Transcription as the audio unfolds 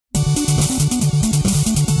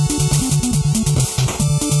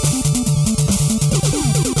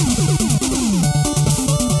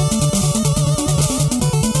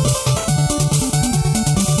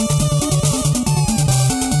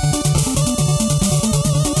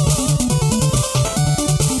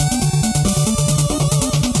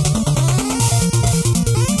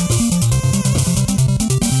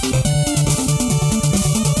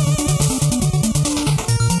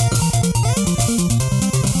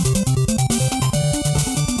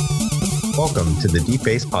Welcome to the Deep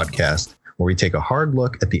Bass Podcast, where we take a hard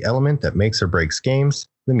look at the element that makes or breaks games,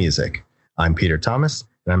 the music. I'm Peter Thomas,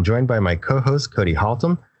 and I'm joined by my co-host, Cody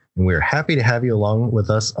Haltom, and we're happy to have you along with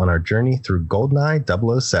us on our journey through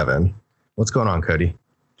Goldeneye 007. What's going on, Cody?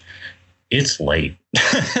 It's late.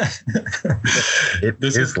 This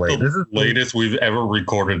is late. This is the latest we've ever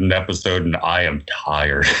recorded an episode, and I am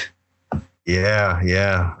tired.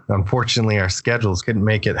 Yeah. Unfortunately, our schedules couldn't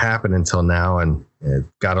make it happen until now, and it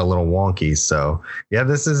got a little wonky. So, yeah,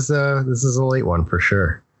 this is a late one for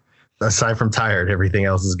sure. Aside from tired, everything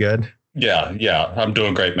else is good. Yeah. I'm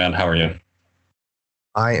doing great, man. How are you?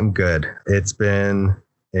 I am good. It's been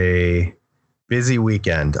a busy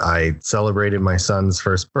weekend. I celebrated my son's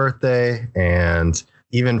first birthday, and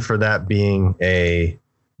even for that being a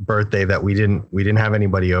birthday that we didn't have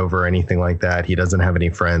anybody over or anything like that. He doesn't have any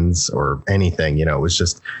friends or anything. It was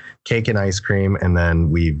just cake and ice cream, and then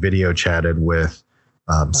we video chatted with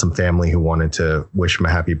some family who wanted to wish him a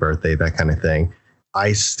happy birthday, that kind of thing.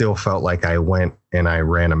 I still felt like I went and I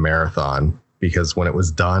ran a marathon, because when it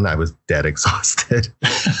was done, I was dead exhausted.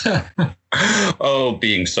 Oh,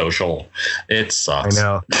 being social. It sucks.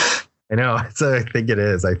 I know. I think it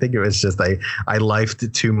is. I think it was just I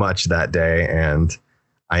lifed too much that day, and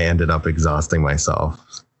I ended up exhausting myself.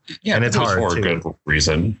 Yeah, and it's hard for too. A good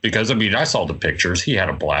reason. Because, I saw the pictures. He had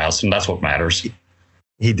a blast, and that's what matters.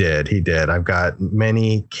 He did. I've got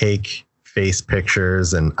many cake face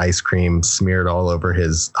pictures and ice cream smeared all over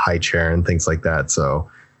his high chair and things like that. So,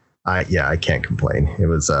 I can't complain. It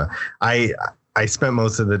was I spent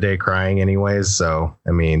most of the day crying anyways. So,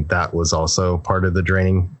 that was also part of the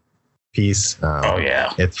draining piece.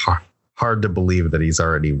 It's hard to believe that he's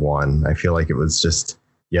already won. I feel like it was just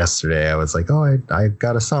yesterday. I was like, oh, I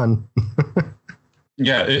got a son.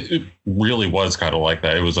 Yeah, it really was kind of like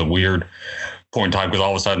that. It was a weird point in time, because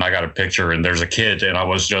all of a sudden I got a picture and there's a kid, and I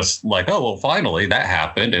was just like, oh, well, finally that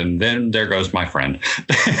happened. And then there goes my friend.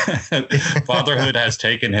 Fatherhood has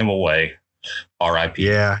taken him away. R.I.P.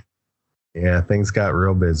 Yeah, things got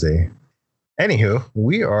real busy. Anywho,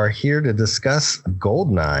 we are here to discuss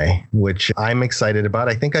Goldeneye, which I'm excited about.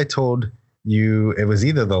 I think I told you it was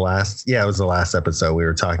either the last episode we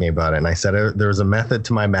were talking about it, and I said there was a method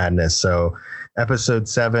to my madness. So episode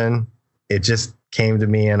 7, it just came to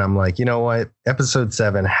me, and I'm like, you know what? Episode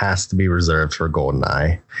 7 has to be reserved for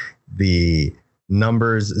Goldeneye. The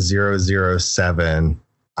numbers 007,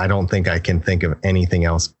 I don't think I can think of anything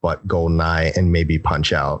else but Goldeneye and maybe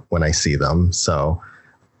Punch-Out when I see them. So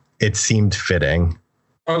it seemed fitting.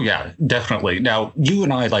 Oh, yeah, definitely. Now, you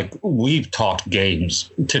and I, we've talked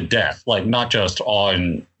games to death, not just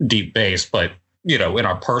on Deep Bass, but, in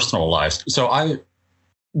our personal lives. So I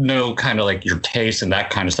know kind of your taste and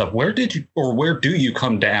that kind of stuff. Where do you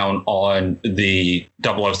come down on the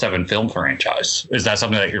 007 film franchise? Is that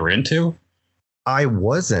something that you're into? I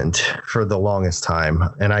wasn't for the longest time,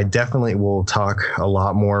 and I definitely will talk a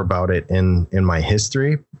lot more about it in my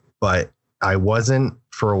history, but I wasn't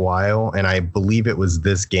for a while, and I believe it was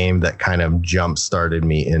this game that kind of jump started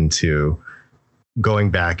me into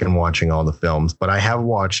going back and watching all the films. But I have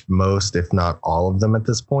watched most, if not all of them at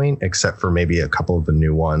this point, except for maybe a couple of the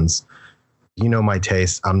new ones. You know my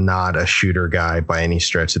taste. I'm not a shooter guy by any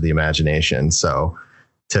stretch of the imagination. So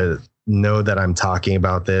to know that I'm talking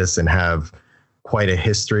about this and have quite a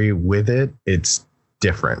history with it, it's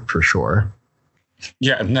different for sure.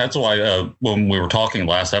 Yeah, and that's why when we were talking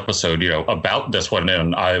last episode, about this one,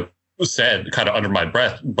 and I said kind of under my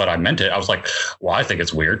breath, but I meant it. I was like, well, I think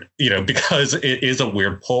it's weird, because it is a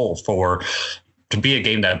weird pull to be a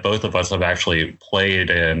game that both of us have actually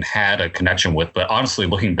played and had a connection with. But honestly,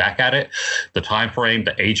 looking back at it, the time frame,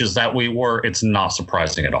 the ages that we were, it's not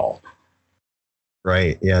surprising at all.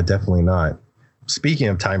 Right. Yeah, definitely not. Speaking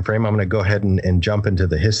of time frame, I'm going to go ahead and jump into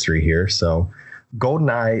the history here. So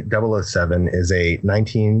Goldeneye 007 is a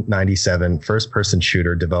 1997 first-person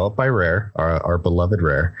shooter developed by Rare, our beloved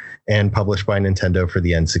Rare, and published by Nintendo for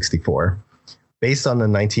the N64. Based on the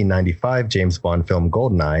 1995 James Bond film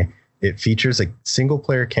Goldeneye, it features a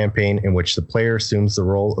single-player campaign in which the player assumes the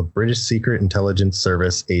role of British Secret Intelligence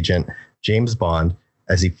Service agent James Bond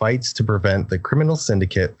as he fights to prevent the criminal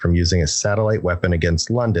syndicate from using a satellite weapon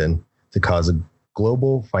against London to cause a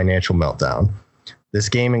global financial meltdown. This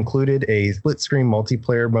game included a split-screen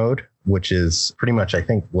multiplayer mode, which is pretty much, I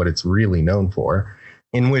think, what it's really known for,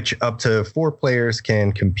 in which up to 4 players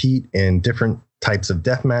can compete in different types of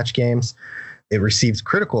deathmatch games. It receives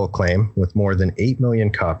critical acclaim, with more than 8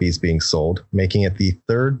 million copies being sold, making it the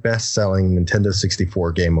 3rd best-selling Nintendo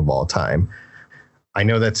 64 game of all time. I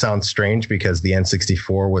know that sounds strange because the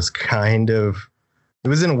N64 was it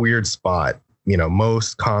was in a weird spot.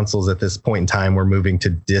 Most consoles at this point in time were moving to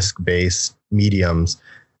disc-based mediums,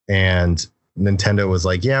 and Nintendo was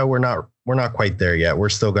like, yeah, we're not quite there yet. We're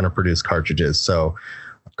still going to produce cartridges. So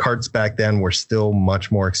carts back then were still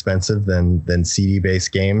much more expensive than CD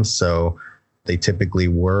based games. So they typically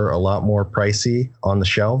were a lot more pricey on the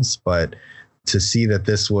shelves. But to see that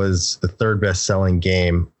this was the third best selling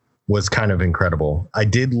game was kind of incredible. I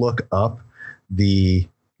did look up the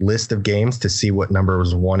list of games to see what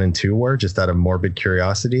numbers 1 and 2 were, just out of morbid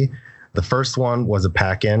curiosity. The first one was a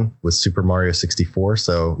pack-in with Super Mario 64,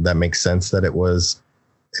 so that makes sense that it was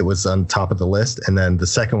on top of the list. And then the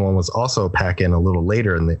second one was also a pack-in a little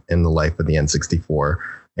later in the life of the N64,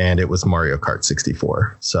 and it was Mario Kart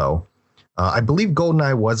 64. So I believe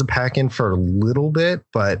GoldenEye was a pack-in for a little bit,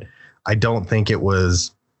 but I don't think it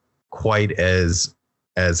was quite as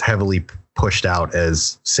heavily pushed out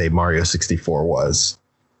as, say, Mario 64 was.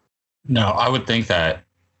 No, I would think that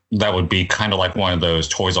would be kind of like one of those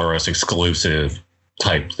Toys R Us exclusive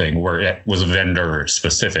type thing where it was vendor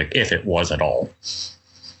specific, if it was at all.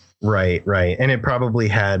 Right. And it probably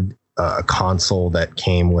had a console that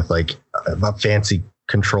came with like a fancy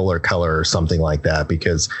controller color or something like that,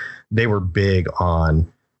 because they were big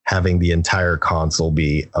on having the entire console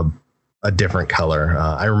be a different color.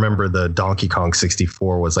 I remember the Donkey Kong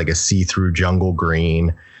 64 was like a see-through jungle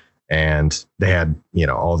green, and they had,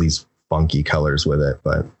 all these funky colors with it.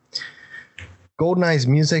 But GoldenEye's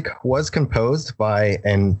music was composed by,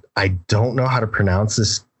 and I don't know how to pronounce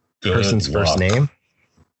this person's first name,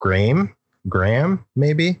 Graeme,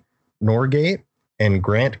 maybe, Norgate, and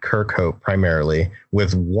Grant Kirkhope primarily,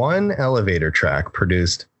 with one elevator track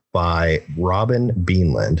produced by Robin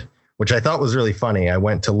Beanland, which I thought was really funny. I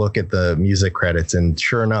went to look at the music credits, and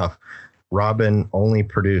sure enough, Robin only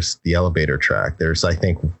produced the elevator track. There's, I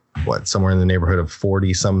think, somewhere in the neighborhood of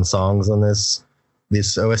 40 some songs on this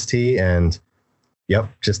OST, and yep,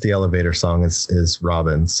 just the elevator song is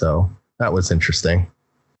Robin. So that was interesting.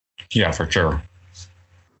 Yeah, for sure.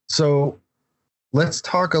 So let's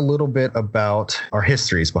talk a little bit about our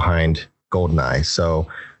histories behind GoldenEye. So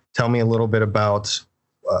tell me a little bit about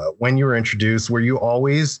when you were introduced. Were you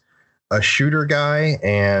always a shooter guy,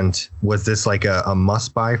 and was this like a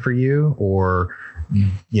must buy for you, or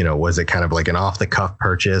was it kind of like an off the cuff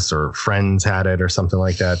purchase, or friends had it or something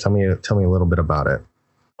like that? Tell me a little bit about it.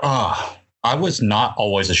 I was not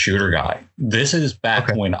always a shooter guy. This is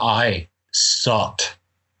back when I sucked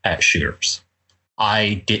at shooters.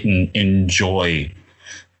 I didn't enjoy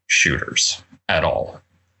shooters at all.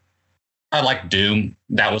 I liked Doom.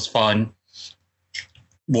 That was fun.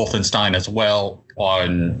 Wolfenstein as well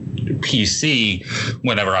on PC.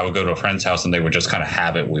 Whenever I would go to a friend's house and they would just kind of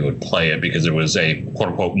have it, we would play it because it was a quote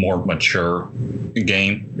unquote more mature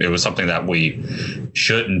game. It was something that we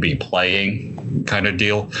shouldn't be playing kind of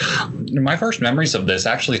deal. My first memories of this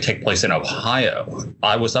actually take place in Ohio.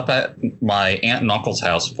 I was up at my aunt and uncle's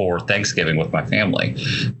house for Thanksgiving with my family.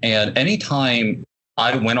 And anytime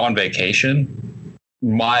I went on vacation,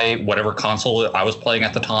 my whatever console I was playing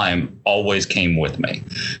at the time always came with me.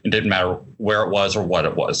 It didn't matter where it was or what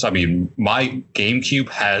it was. I mean, my GameCube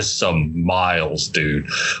has some miles, dude.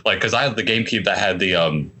 Like, because I had the GameCube that had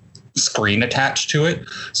the screen attached to it,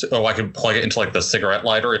 so I could plug it into like the cigarette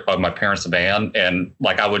lighter of my parents' van, and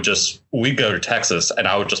like we'd go to Texas and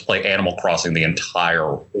I would just play Animal Crossing the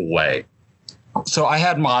entire way. So I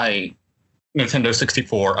had my Nintendo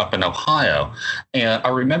 64 up in Ohio, and I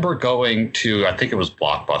remember going to, I think it was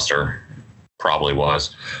Blockbuster, probably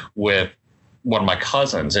was, with one of my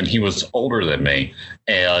cousins, and he was older than me,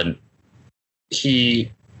 and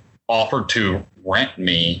he offered to rent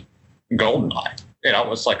me GoldenEye. And I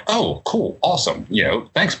was like, oh, cool, awesome,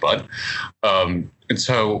 thanks, bud. And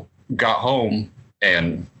so got home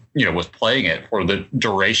and was playing it for the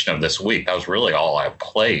duration of this week. That was really all I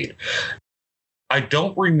played. I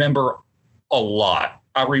don't remember a lot.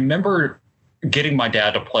 I remember getting my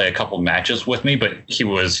dad to play a couple matches with me, but he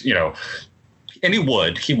was, and he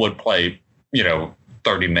would play,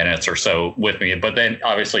 30 minutes or so with me. But then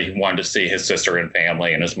obviously he wanted to see his sister and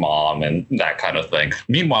family and his mom and that kind of thing.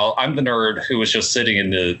 Meanwhile, I'm the nerd who was just sitting in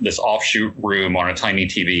this offshoot room on a tiny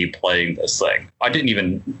TV playing this thing. I didn't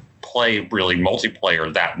even play really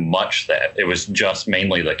multiplayer that much then. It was just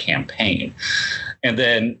mainly the campaign. And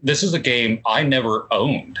then this is a game I never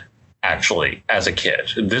owned, actually, as a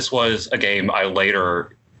kid. This was a game I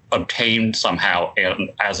later obtained somehow and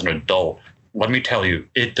as an adult. Let me tell you,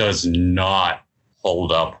 it does not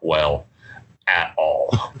hold up well at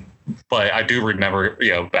all. But I do remember,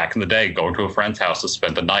 back in the day, going to a friend's house to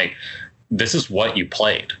spend the night. This is what you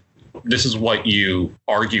played. This is what you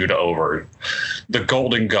argued over. The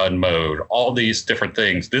golden gun mode, all these different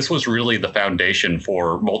things. This was really the foundation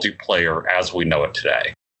for multiplayer as we know it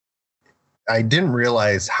today. I didn't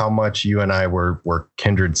realize how much you and I were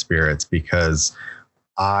kindred spirits, because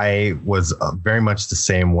I was very much the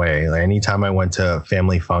same way. Like, anytime I went to a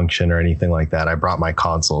family function or anything like that, I brought my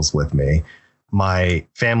consoles with me. My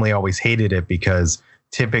family always hated it because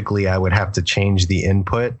typically I would have to change the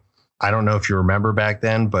input. I don't know if you remember back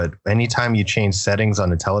then, but anytime you change settings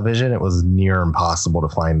on a television, it was near impossible to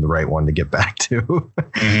find the right one to get back to.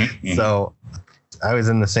 Mm-hmm. So I was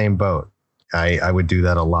in the same boat. I would do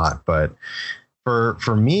that a lot. But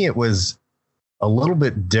for me, it was a little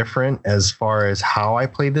bit different as far as how I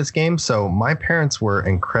played this game. So my parents were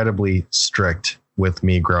incredibly strict with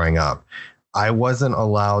me growing up. I wasn't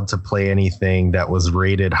allowed to play anything that was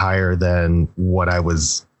rated higher than what I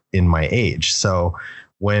was in my age. So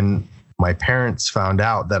when my parents found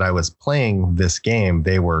out that I was playing this game,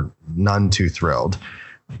 they were none too thrilled.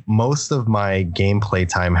 Most of my gameplay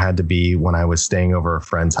time had to be when I was staying over a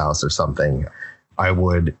friend's house or something. I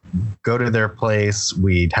would go to their place.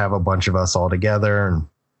 We'd have a bunch of us all together, and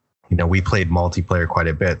we played multiplayer quite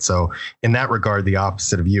a bit. So in that regard, the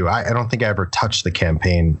opposite of you, I don't think I ever touched the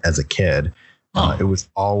campaign as a kid. It was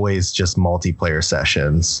always just multiplayer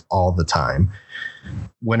sessions all the time.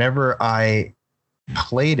 Whenever I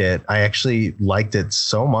played it, I actually liked it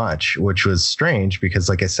so much, which was strange because,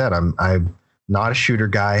 like I said, I'm not a shooter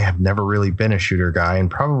guy, have never really been a shooter guy, and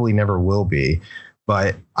probably never will be.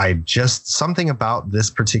 But something about this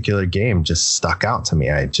particular game just stuck out to me.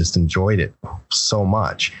 I just enjoyed it so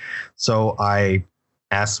much. So I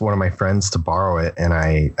asked one of my friends to borrow it, and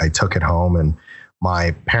I took it home, and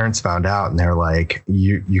my parents found out, and they're like,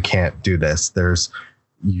 you can't do this.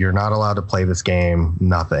 You're not allowed to play this game,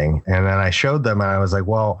 nothing. And then I showed them, and I was like,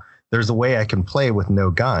 well, there's a way I can play with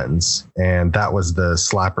no guns. And that was the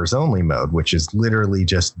slappers only mode, which is literally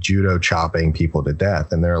just judo chopping people to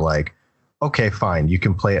death. And they're like, okay, fine, you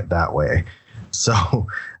can play it that way. So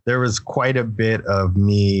there was quite a bit of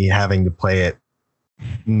me having to play it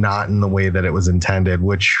not in the way that it was intended,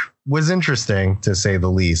 which was interesting to say the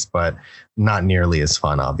least, but not nearly as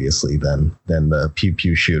fun, obviously, than the pew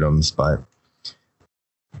pew shoot 'ems. But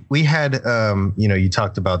we had, you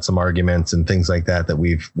talked about some arguments and things like that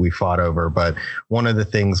we fought over. But one of the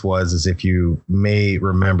things is, if you may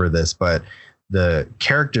remember this, but the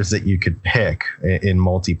characters that you could pick in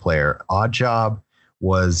multiplayer, Oddjob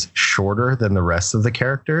was shorter than the rest of the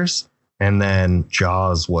characters, and then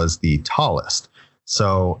Jaws was the tallest.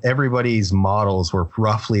 So everybody's models were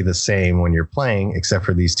roughly the same when you're playing, except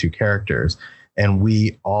for these two characters. And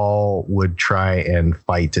we all would try and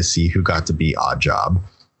fight to see who got to be Oddjob,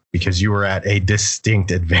 because you were at a distinct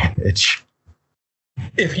advantage.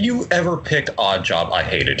 If you ever picked Oddjob, I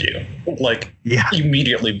hated you.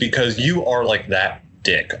 Immediately, because you are like that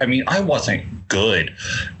dick. I mean, I wasn't good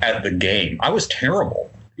at the game. I was terrible.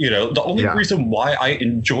 The only reason why I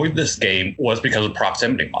enjoyed this game was because of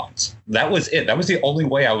proximity mines. That was it. That was the only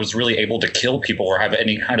way I was really able to kill people or have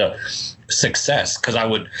any kind of success, because I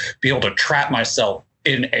would be able to trap myself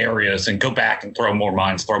in areas and go back and throw more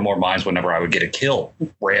mines whenever I would get a kill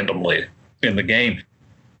randomly in the game.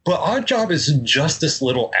 But Oddjob is just this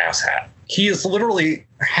little asshat. He is literally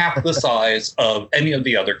half the size of any of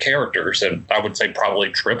the other characters, and I would say probably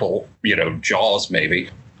triple, Jaws maybe.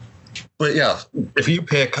 But yeah, if you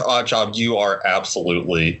pick Oddjob, you are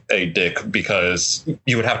absolutely a dick, because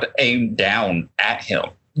you would have to aim down at him.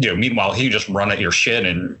 Meanwhile, he just run at your shit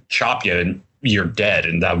and chop you, and you're dead,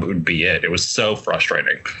 and that would be it. It was so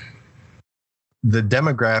frustrating. The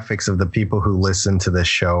demographics of the people who listen to this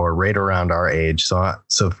show are right around our age.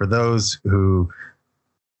 So for those who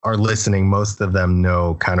are listening, most of them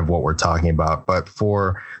know kind of what we're talking about. But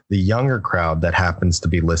for the younger crowd that happens to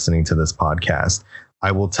be listening to this podcast,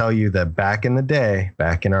 I will tell you that back in the day,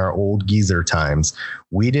 back in our old geezer times,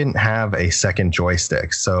 we didn't have a second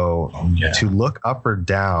joystick. So to look up or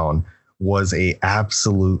down was a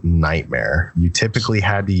absolute nightmare. You typically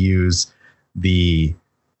had to use the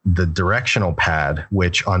directional pad,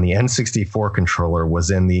 which on the N64 controller was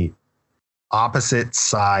in the opposite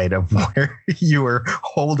side of where you were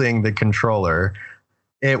holding the controller.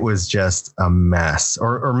 It was just a mess.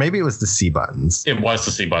 Or maybe it was the C buttons. It was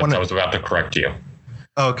the C buttons. I was about to correct you.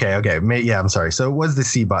 Okay. Yeah, I'm sorry. So it was the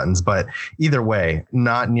C buttons, but either way,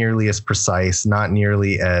 not nearly as precise, not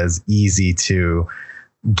nearly as easy to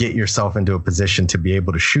get yourself into a position to be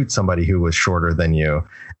able to shoot somebody who was shorter than you.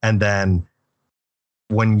 And then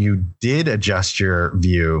when you did adjust your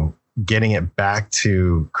view, getting it back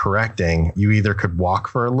to correcting, you either could walk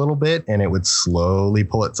for a little bit and it would slowly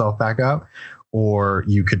pull itself back up, or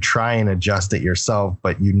you could try and adjust it yourself,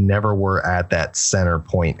 but you never were at that center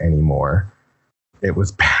point anymore. It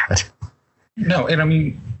was bad. No, and I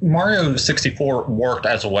mean, Mario 64 worked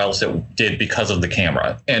as well as it did because of the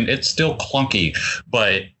camera, and it's still clunky,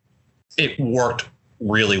 but it worked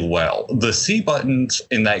really well. The C buttons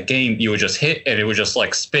in that game, you would just hit and it would just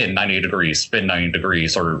like spin 90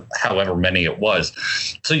 degrees, or however many it was.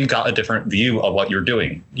 So you got a different view of what you're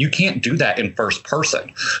doing. You can't do that in first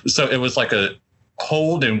person. So it was like a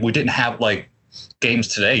hold, and we didn't have like games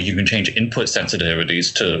today. You can change input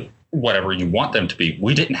sensitivities to whatever you want them to be.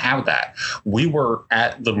 We didn't have that. We were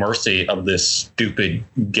at the mercy of this stupid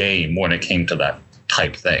game when it came to that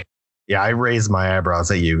type thing. Yeah, I raised my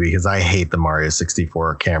eyebrows at you because I hate the Mario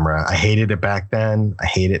 64 camera. I hated it back then. I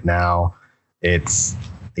hate it now. It's,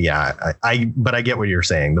 yeah, but I get what you're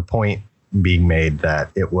saying. The point being made that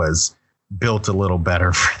it was built a little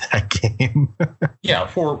better for that game. Yeah,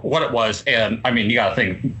 for what it was. And I mean, you got to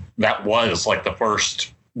think that was like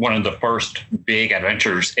one of the first big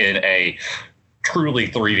adventures in a truly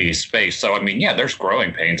 3D space. So, I mean, yeah, there's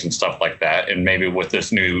growing pains and stuff like that. And maybe with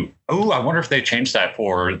this new, I wonder if they changed that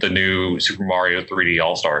for the new Super Mario 3D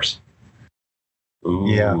All-Stars.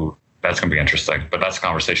 Yeah. That's going to be interesting. But that's a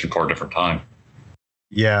conversation for a different time.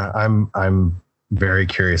 Yeah, I'm very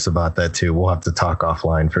curious about that too. We'll have to talk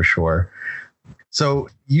offline for sure. So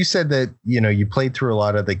you said that, you played through a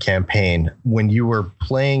lot of the campaign. When you were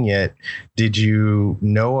playing it, did you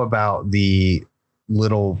know about the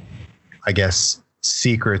little, I guess,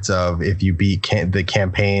 secrets of if you beat the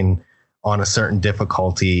campaign on a certain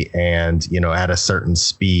difficulty and, at a certain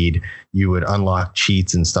speed, you would unlock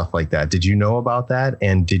cheats and stuff like that? Did you know about that?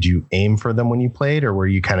 And did you aim for them when you played, or were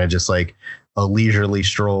you kind of just like a leisurely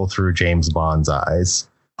stroll through James Bond's eyes?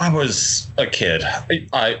 I was a kid.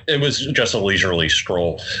 It was just a leisurely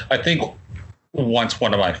stroll. I think once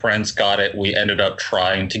one of my friends got it, we ended up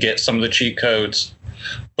trying to get some of the cheat codes.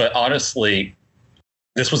 But honestly,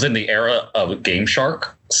 this was in the era of Game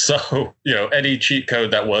Shark. So, any cheat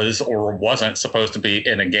code that was or wasn't supposed to be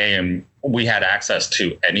in a game, we had access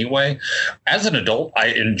to anyway. As an adult, I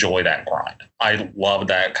enjoy that grind. I love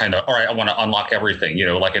that kind of, all right, I want to unlock everything,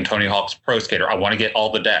 like in Tony Hawk's Pro Skater. I want to get all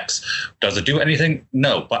the decks. Does it do anything?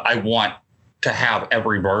 No, but I want to have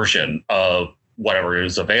every version of whatever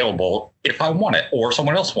is available if I want it, or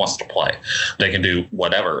someone else wants to play. They can do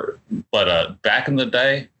whatever. But back in the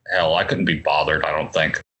day, hell, I couldn't be bothered, I don't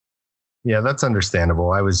think. Yeah, that's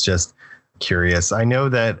understandable. I was just curious. I know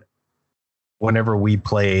that whenever we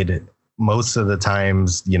played, most of the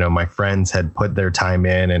times, my friends had put their time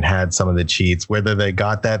in and had some of the cheats. Whether they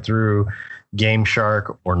got that through Game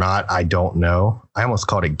Shark or not, I don't know. I almost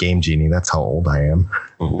called it Game Genie. That's how old I am.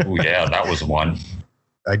 Ooh, yeah, that was one.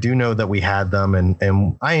 I do know that we had them,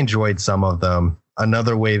 and I enjoyed some of them.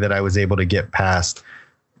 Another way that I was able to get past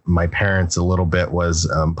my parents a little bit was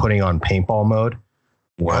putting on paintball mode.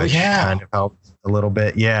 Which kind of helped a little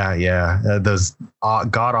bit. Yeah. Those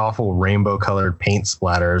god awful rainbow colored paint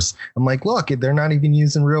splatters. I'm like, look, they're not even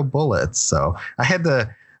using real bullets. So I had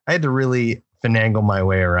to really finagle my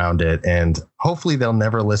way around it. And hopefully they'll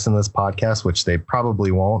never listen to this podcast, which they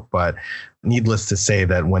probably won't. But needless to say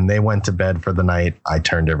that when they went to bed for the night, I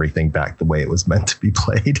turned everything back the way it was meant to be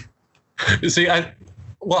played. See,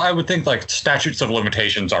 I would think like statutes of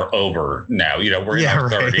limitations are over now. We're in our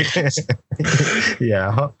 30s.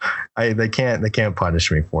 Yeah, they can't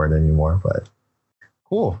punish me for it anymore. But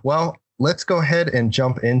cool. Well, let's go ahead and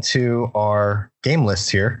jump into our game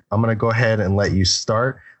list here. I'm going to go ahead and let you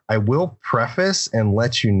start. I will preface and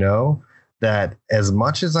let you know that as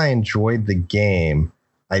much as I enjoyed the game,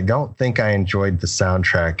 I don't think I enjoyed the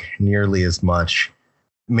soundtrack nearly as much.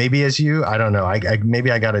 Maybe as you, I don't know. Maybe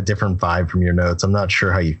I got a different vibe from your notes. I'm not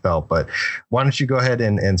sure how you felt, but why don't you go ahead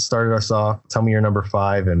and start us off? Tell me your number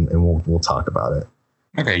 5 and we'll talk about it.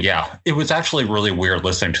 Okay. Yeah. It was actually really weird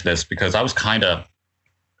listening to this because I was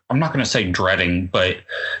I'm not going to say dreading, but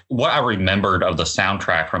what I remembered of the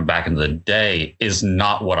soundtrack from back in the day is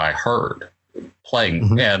not what I heard playing.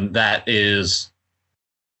 Mm-hmm. And that is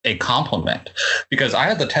a compliment, because I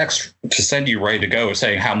had the text to send you ready to go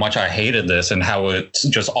saying how much I hated this and how it's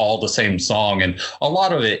just all the same song. And a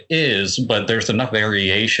lot of it is, but there's enough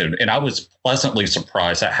variation. And I was pleasantly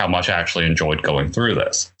surprised at how much I actually enjoyed going through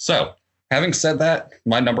this. So having said that,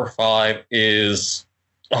 my number 5 is,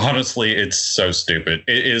 honestly, it's so stupid.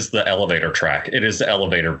 It is the elevator track. It is the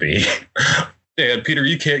elevator B. And Peter,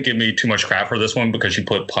 you can't give me too much crap for this one because you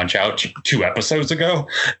put Punch Out 2 episodes ago.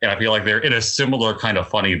 And I feel like they're in a similar kind of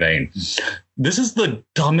funny vein. This is the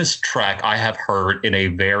dumbest track I have heard in a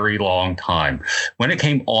very long time. When it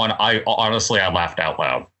came on, I laughed out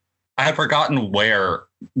loud. I had forgotten where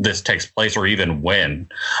this takes place or even when.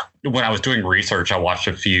 When I was doing research, I watched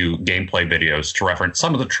a few gameplay videos to reference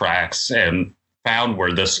some of the tracks and found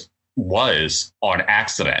where this was on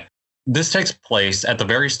accident. This takes place at the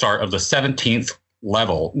very start of the 17th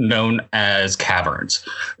level, known as Caverns.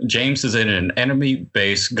 James is in an enemy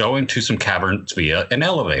base going to some caverns via an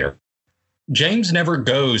elevator. James never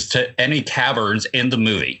goes to any caverns in the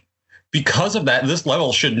movie. Because of that, this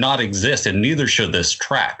level should not exist, and neither should this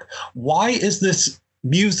track. Why is this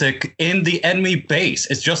music in the enemy base?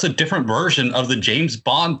 It's just a different version of the James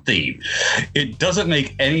Bond theme. It doesn't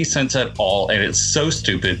make any sense at all, and it's so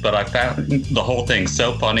stupid, but I found the whole thing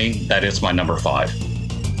so funny that it's my number 5.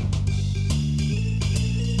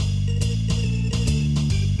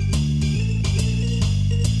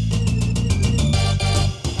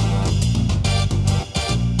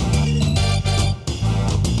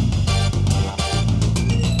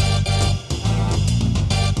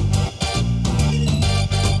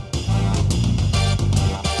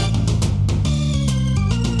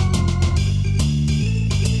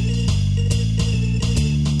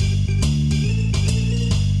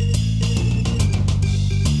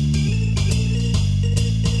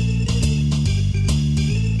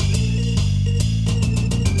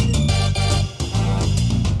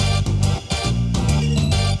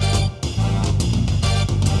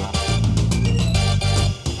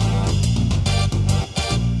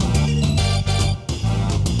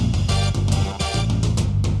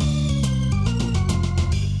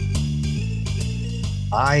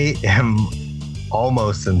 I am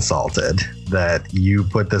almost insulted that you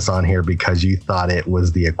put this on here because you thought it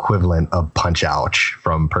was the equivalent of Punch Ouch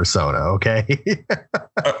from Persona. Okay.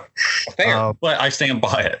 Fair, but I stand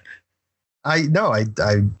by it. I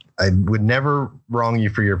would never wrong you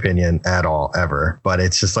for your opinion at all, ever. But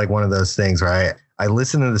it's just like one of those things where I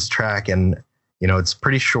listen to this track and, you know, it's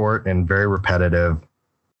pretty short and very repetitive,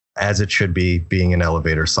 as it should be, being an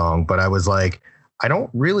elevator song. But I was like, I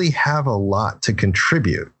don't really have a lot to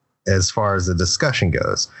contribute as far as the discussion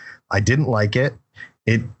goes. I didn't like it.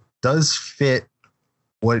 It does fit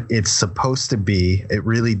what it's supposed to be. It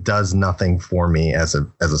really does nothing for me as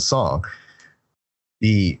a song.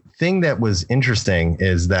 The thing that was interesting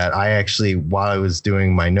is that I actually, while I was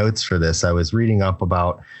doing my notes for this, I was reading up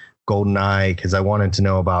about Goldeneye because I wanted to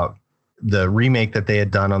know about the remake that they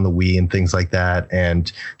had done on the Wii and things like that,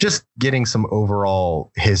 and just getting some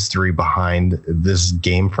overall history behind this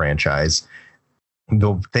game franchise.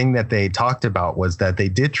 The thing that they talked about was that they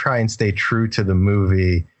did try and stay true to the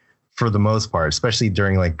movie for the most part, especially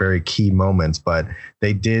during like very key moments. But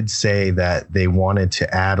they did say that they wanted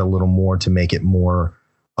to add a little more to make it more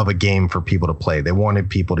of a game for people to play. They wanted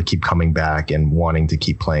people to keep coming back and wanting to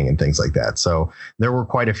keep playing and things like that. So there were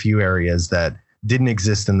quite a few areas that didn't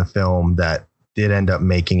exist in the film that did end up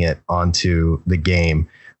making it onto the game.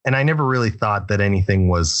 And I never really thought that anything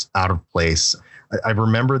was out of place. I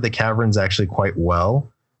remember the caverns actually quite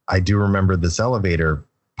well. I do remember this elevator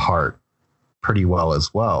part pretty well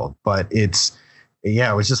as well. But it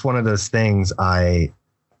was just one of those things. I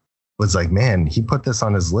was like, man, he put this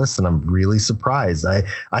on his list and I'm really surprised.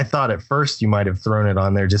 I thought at first you might have thrown it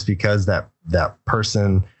on there just because that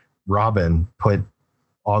person, Robin, put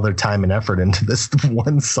all their time and effort into this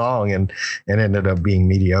one song and ended up being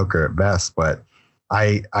mediocre at best. But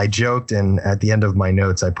I joked, and at the end of my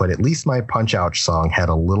notes, I put, at least my Punch Ouch song had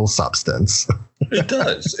a little substance. It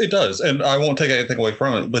does. And I won't take anything away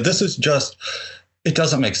from it, but this is just, it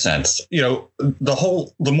doesn't make sense. You know,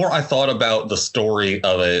 the more I thought about the story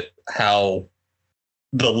of it, how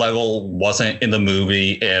the level wasn't in the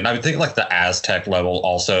movie. And I would think like the Aztec level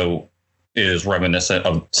also is reminiscent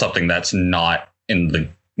of something that's not in the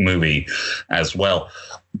movie as well.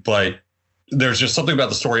 But there's just something about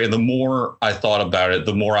the story. And the more I thought about it,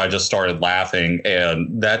 the more I just started laughing.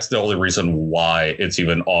 And that's the only reason why it's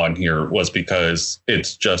even on here, was because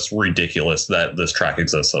it's just ridiculous that this track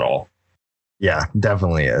exists at all. Yeah,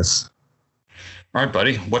 definitely is. All right,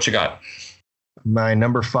 buddy, what you got? My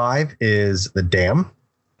number 5 is The Dam.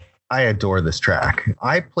 I adore this track.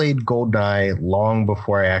 I played Goldeneye long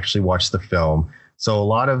before I actually watched the film. So a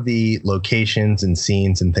lot of the locations and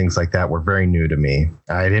scenes and things like that were very new to me.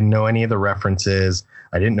 I didn't know any of the references.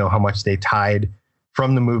 I didn't know how much they tied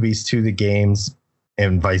from the movies to the games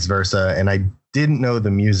and vice versa. And I didn't know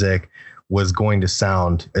the music was going to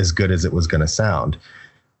sound as good as it was going to sound.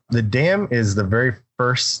 The Dam is the very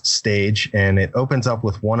first stage, and it opens up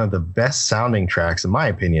with one of the best sounding tracks, in my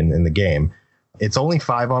opinion, in the game. It's only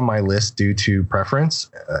 5 on my list due to preference.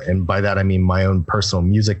 And by that, I mean my own personal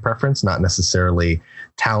music preference, not necessarily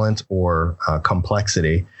talent or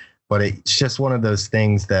complexity. But it's just one of those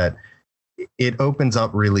things that it opens up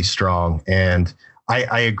really strong. And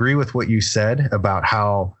I agree with what you said about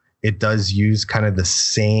how it does use kind of the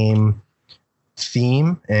same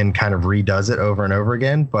theme and kind of redoes it over and over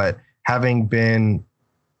again. But having been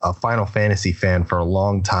a Final Fantasy fan for a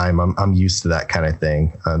long time, I'm used to that kind of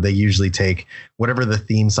thing. They usually take whatever the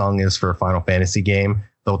theme song is for a Final Fantasy game.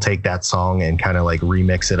 They'll take that song and kind of like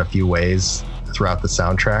remix it a few ways throughout the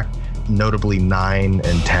soundtrack. Notably 9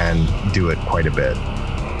 and 10 do it quite a bit.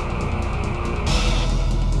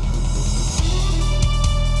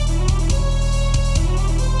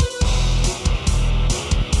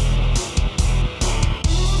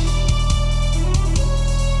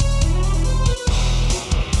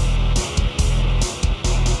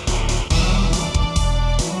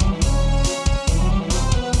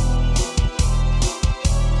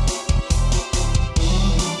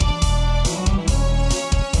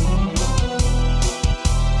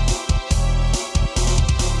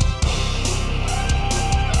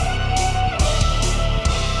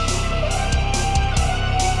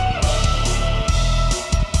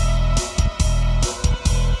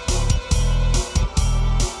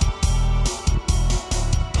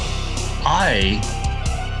 I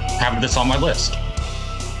have this on my list.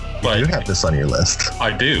 But you have this on your list.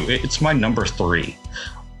 I do. It's my number 3.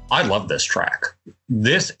 I love this track.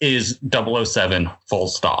 This is 007 full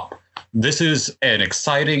stop. This is an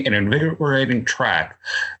exciting and invigorating track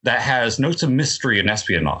that has notes of mystery and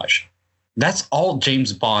espionage. That's all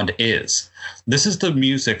James Bond is. This is the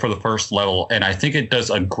music for the first level, and I think it does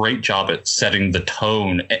a great job at setting the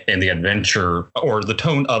tone and the adventure, or the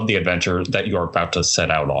tone of the adventure that you're about to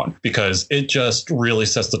set out on, because it just really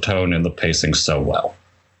sets the tone and the pacing so well.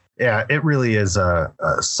 Yeah, it really is a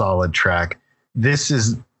solid track. This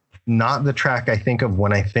is not the track I think of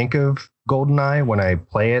when I think of Goldeneye, when I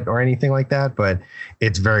play it or anything like that, but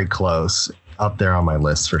it's very close, up there on my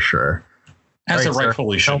list for sure. As it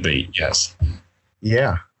rightfully should be, yes.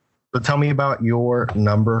 Yeah. So tell me about your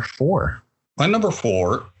number 4. My number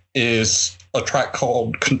 4 is a track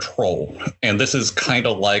called Control. And this is kind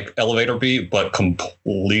of like Elevator Beat, but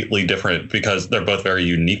completely different because they're both very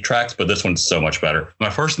unique tracks, but this one's so much better. My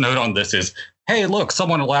first note on this is, hey, look,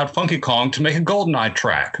 someone allowed Funky Kong to make a Goldeneye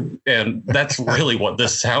track. And that's really what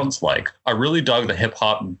this sounds like. I really dug the hip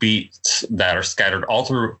hop beats that are scattered all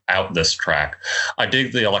throughout this track. I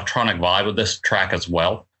dig the electronic vibe of this track as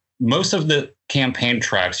well. Most of the campaign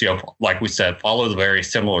tracks, like we said, follow the very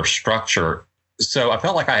similar structure. So I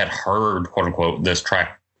felt like I had heard, quote unquote, this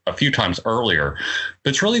track a few times earlier,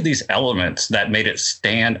 but it's really these elements that made it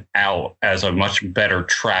stand out as a much better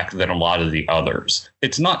track than a lot of the others.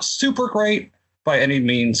 It's not super great by any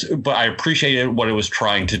means, but I appreciated what it was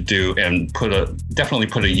trying to do and definitely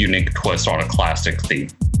put a unique twist on a classic theme.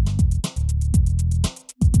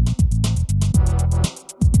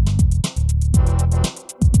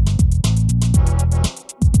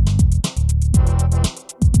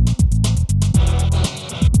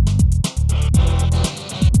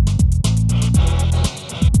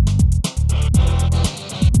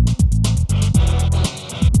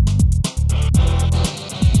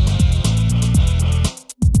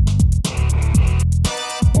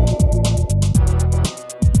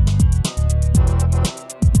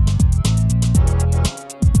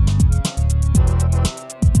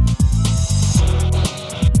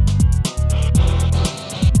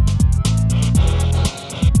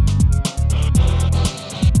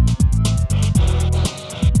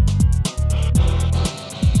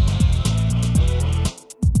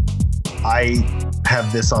 I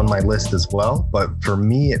have this on my list as well, but for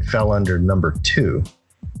me, it fell under number 2.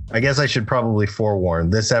 I guess I should probably forewarn,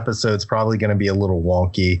 this episode's probably going to be a little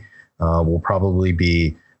wonky. We'll probably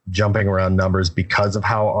be jumping around numbers because of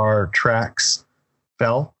how our tracks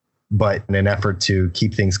fell. But in an effort to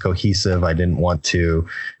keep things cohesive, I didn't want to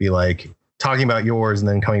be like talking about yours and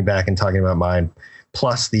then coming back and talking about mine.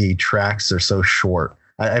 Plus, the tracks are so short.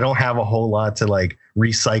 I don't have a whole lot to like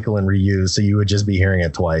recycle and reuse, so you would just be hearing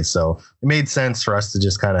it twice. So it made sense for us to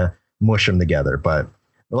just kind of mush them together. But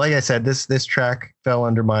like I said, this track fell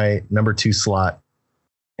under my number 2 slot,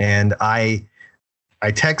 and I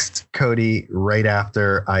text Cody right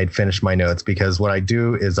after I'd finished my notes, because what I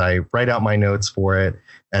do is I write out my notes for it,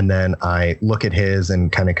 and then I look at his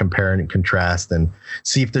and kind of compare and contrast and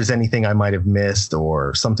see if there's anything I might have missed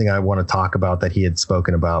or something I want to talk about that he had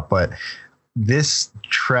spoken about. But this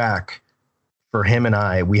track, for him and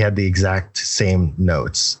I, we had the exact same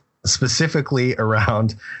notes, specifically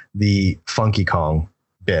around the Funky Kong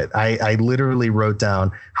bit. I literally wrote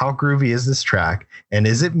down, how groovy is this track? And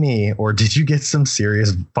is it me, or did you get some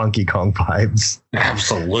serious Funky Kong vibes?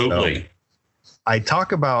 Absolutely. So, I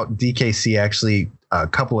talk about DKC actually a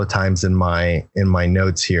couple of times in my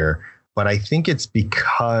notes here, but I think it's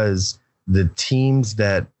because the teams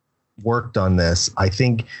that worked on this, I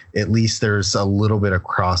think at least there's a little bit of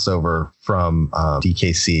crossover from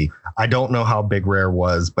DKC. I don't know how Big Rare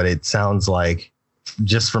was, but it sounds like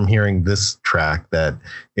just from hearing this track that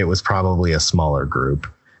it was probably a smaller group.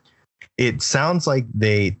 It sounds like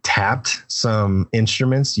they tapped some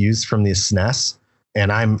instruments used from the SNES,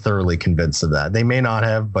 and I'm thoroughly convinced of that. They may not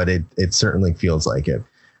have, but it certainly feels like it.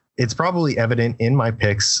 It's probably evident in my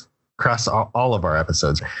picks across all of our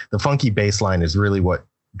episodes. The funky bass line is really what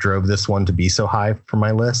drove this one to be so high for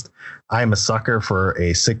my list. I am a sucker for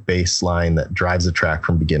a sick bass line that drives a track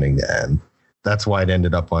from beginning to end. That's why it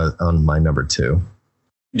ended up on my number 2.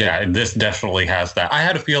 Yeah, and this definitely has that. I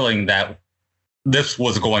had a feeling that this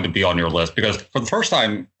was going to be on your list because for the first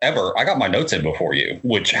time ever, I got my notes in before you,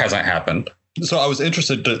 which hasn't happened. So I was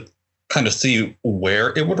interested to kind of see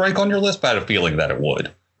where it would rank on your list, but I had a feeling that it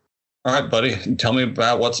would. All right, buddy, tell me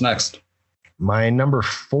about what's next. My number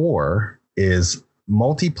 4 is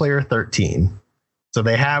Multiplayer 13. So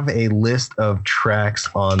they have a list of tracks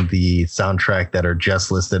on the soundtrack that are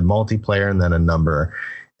just listed multiplayer and then a number.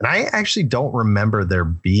 And I actually don't remember there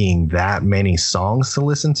being that many songs to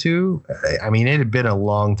listen to. I mean, it had been a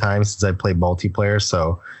long time since I played multiplayer,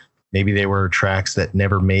 so maybe they were tracks that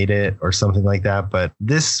never made it or something like that. But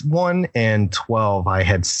this 1 and 12 I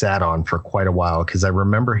had sat on for quite a while because I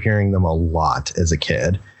remember hearing them a lot as a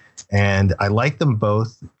kid. And I like them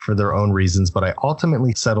both for their own reasons, but I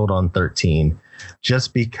ultimately settled on 13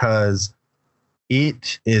 just because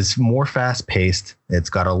it is more fast paced. It's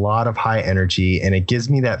got a lot of high energy, and it gives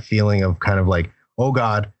me that feeling of kind of like, oh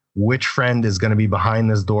God, which friend is going to be behind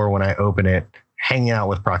this door when I open it, hanging out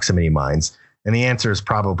with proximity mines? And the answer is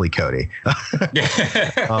probably Cody.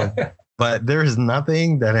 But there's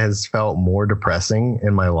nothing that has felt more depressing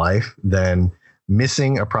in my life than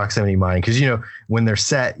missing a proximity mine. Because, you know, when they're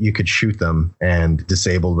set, you could shoot them and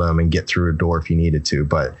disable them and get through a door if you needed to.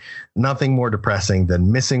 But nothing more depressing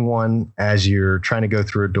than missing one as you're trying to go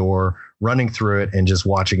through a door, running through it, and just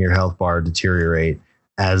watching your health bar deteriorate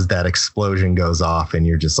as that explosion goes off. And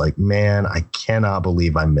you're just like, man, I cannot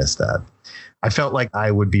believe I missed that. I felt like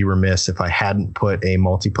I would be remiss if I hadn't put a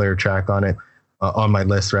multiplayer track on it, on my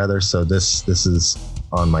list rather. So this is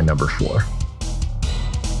on my number 4.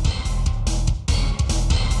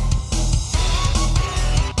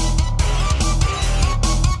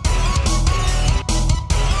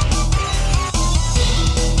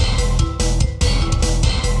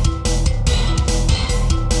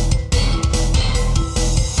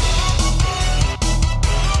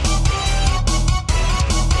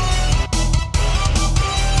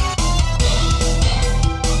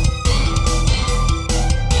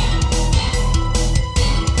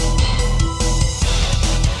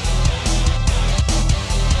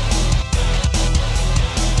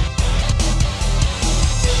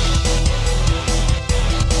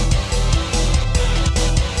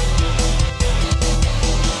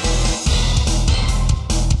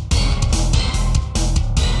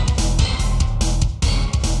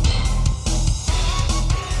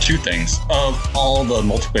 Two things. Of all the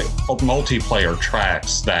multiplayer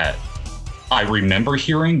tracks that I remember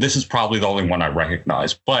hearing, this is probably the only one I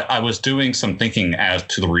recognize. But I was doing some thinking as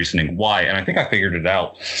to the reasoning why, and I think I figured it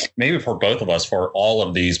out. Maybe for both of us, for all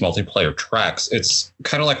of these multiplayer tracks, it's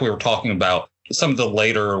kind of like we were talking about some of the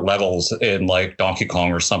later levels in like Donkey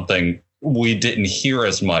Kong or something. We didn't hear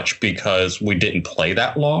as much because we didn't play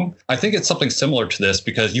that long. I think it's something similar to this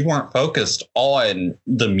because you weren't focused on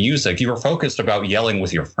the music. You were focused about yelling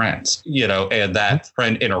with your friends, you know, and that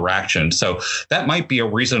friend interaction. So that might be a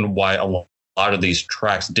reason why a lot of these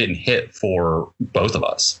tracks didn't hit for both of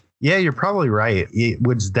us. Yeah, you're probably right. It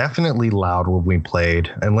was definitely loud when we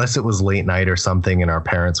played, unless it was late night or something and our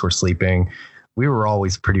parents were sleeping. We were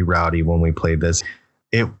always pretty rowdy when we played this.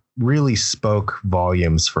 It really spoke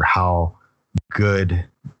volumes for how good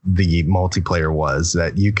the multiplayer was,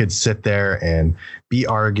 that you could sit there and be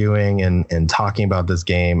arguing and talking about this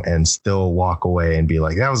game and still walk away and be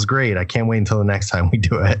like, that was great. I can't wait until the next time we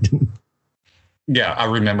do it. Yeah, I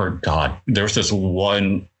remember, God, there's this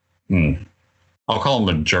one, I'll call him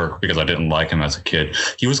a jerk because I didn't like him as a kid.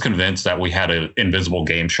 He was convinced that we had an invisible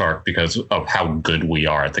game shark because of how good we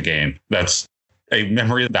are at the game. That's a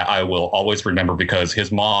memory that I will always remember because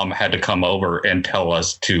his mom had to come over and tell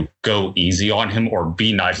us to go easy on him or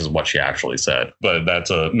be nice is what she actually said. But that's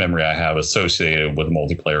a memory I have associated with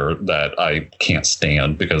multiplayer that I can't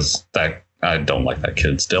stand because I don't like that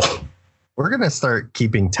kid still. We're going to start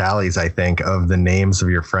keeping tallies, I think, of the names of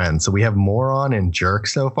your friends. So we have Moron and Jerk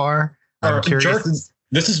so far. I'm curious.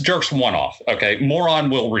 This is Jerk's one-off. Okay. Moron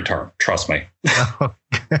will return. Trust me.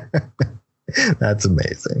 That's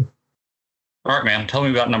amazing. All right, man. Tell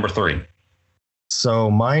me about number 3.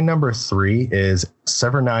 So my number 3 is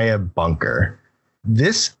Severnaya Bunker.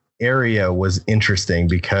 This area was interesting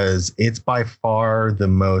because it's by far the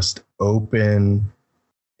most open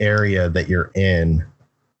area that you're in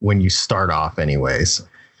when you start off anyways.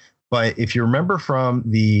 But if you remember from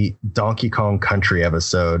the Donkey Kong Country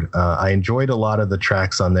episode, I enjoyed a lot of the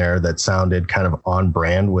tracks on there that sounded kind of on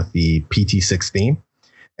brand with the PT6 theme.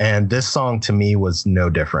 And this song to me was no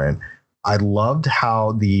different. I loved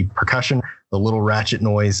how the percussion, the little ratchet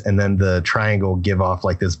noise, and then the triangle give off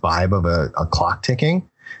like this vibe of a clock ticking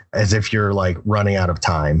as if you're like running out of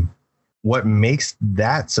time. What makes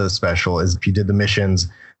that so special is if you did the missions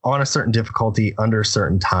on a certain difficulty under a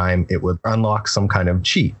certain time, it would unlock some kind of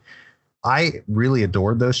cheat. I really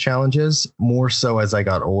adored those challenges, more so as I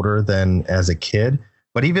got older than as a kid.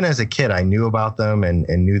 But even as a kid, I knew about them and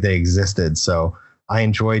knew they existed. So I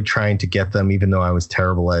enjoyed trying to get them, even though I was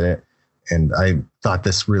terrible at it. And I thought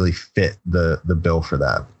this really fit the bill for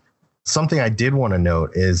that. Something I did want to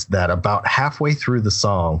note is that about halfway through the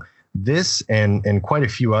song, this and quite a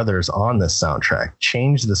few others on this soundtrack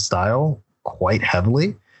changed the style quite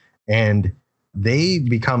heavily. And they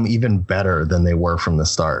become even better than they were from the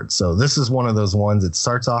start. So this is one of those ones. It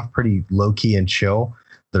starts off pretty low key and chill.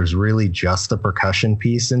 There's really just the percussion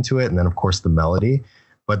piece into it. And then of course the melody,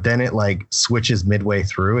 but then it like switches midway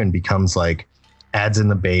through and becomes like adds in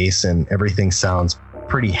the bass and everything sounds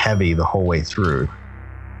pretty heavy the whole way through.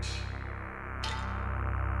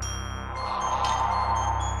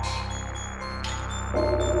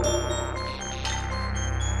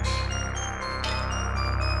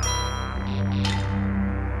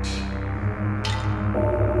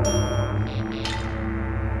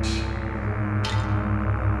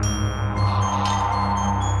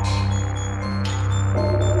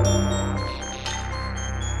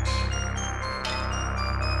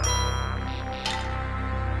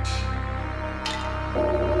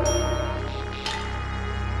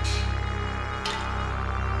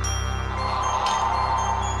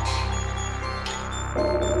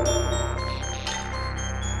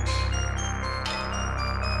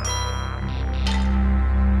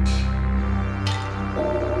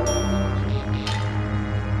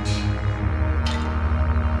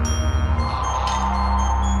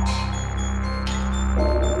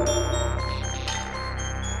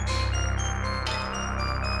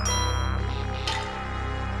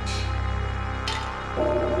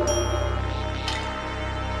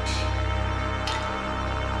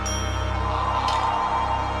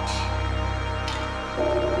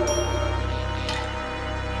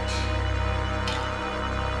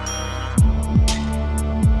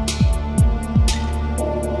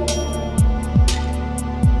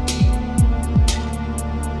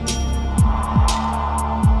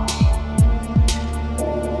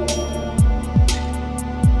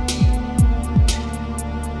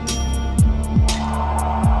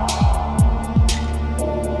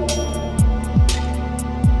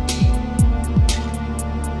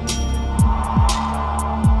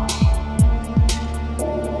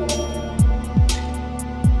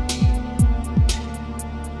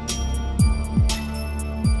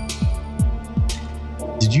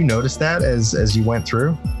 Did you notice that as you went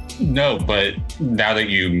through? No, but now that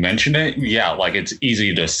you mention it, yeah, like it's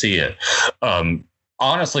easy to see it.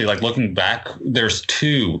 Honestly, like looking back, there's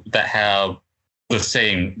two that have the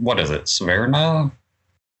same, what is it, Severna?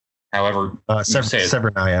 However,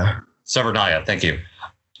 Severnaya. Severnaya, thank you.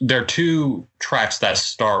 There are two tracks that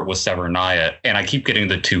start with Severnaya, and I keep getting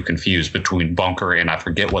the two confused between Bunker and I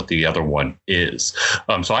forget what the other one is.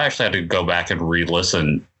 So I actually had to go back and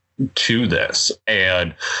re-listen to this.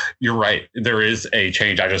 And you're right, there is a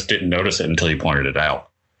change. I just didn't notice it until you pointed it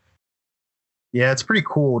out. Yeah, it's pretty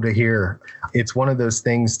cool to hear. It's one of those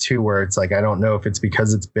things, too, where it's like, I don't know if it's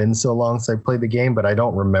because it's been so long since I played the game, but I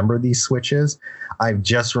don't remember these switches. I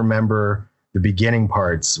just remember the beginning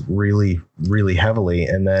parts really, really heavily.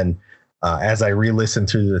 And then as I re-listened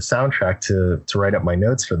through the soundtrack to write up my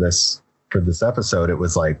notes for this episode, it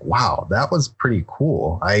was like, wow, that was pretty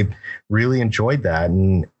cool. I really enjoyed that.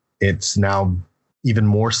 And it's now even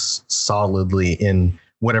more solidly in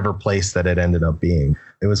whatever place that it ended up being.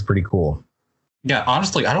 It was pretty cool. Yeah,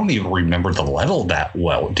 honestly, I don't even remember the level that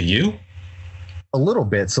well. Do you? A little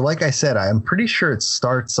bit. So like I said, I'm pretty sure it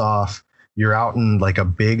starts off, you're out in like a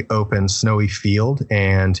big open snowy field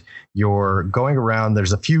and you're going around.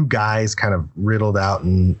 There's a few guys kind of riddled out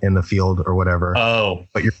in the field or whatever. Oh.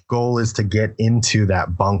 But your goal is to get into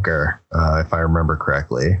that bunker, if I remember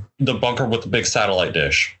correctly. The bunker with the big satellite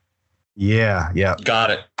dish. Yeah.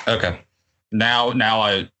 Got it. Okay. Now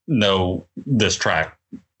I know this track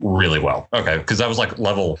really well. Okay, because that was like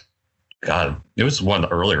level, God, it was one of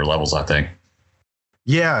the earlier levels, I think.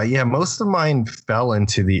 Yeah. Most of mine fell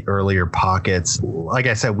into the earlier pockets. Like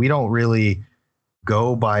I said, we don't really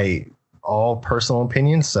go by all personal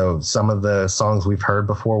opinions. So some of the songs we've heard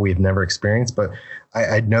before, we've never experienced. But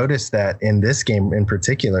I'd noticed that in this game in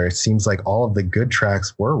particular, it seems like all of the good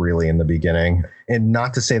tracks were really in the beginning. And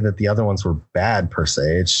not to say that the other ones were bad per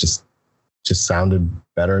se. It's just sounded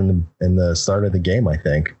better in the start of the game, I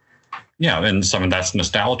think. Yeah, and some of that's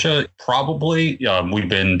nostalgia. Probably we've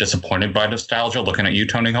been disappointed by nostalgia looking at you,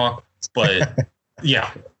 Tony Hawk. But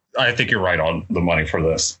yeah, I think you're right on the money for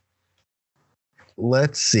this.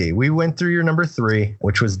 Let's see. We went through your number 3,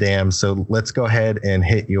 which was Damn. So let's go ahead and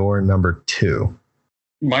hit your number 2.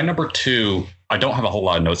 My number 2, I don't have a whole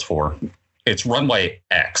lot of notes for. It's Runway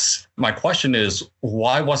X. My question is,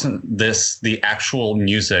 why wasn't this the actual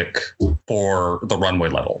music for the runway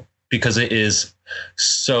level? Because it is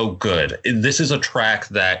so good. This is a track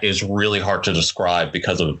that is really hard to describe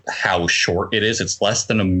because of how short it is. It's less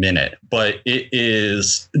than a minute, but it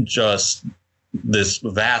is just this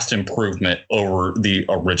vast improvement over the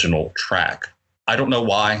original track. I don't know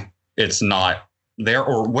why it's not there,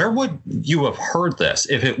 or where would you have heard this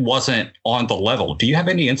if it wasn't on the level? Do you have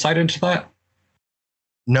any insight into that?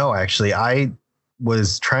 No, actually, I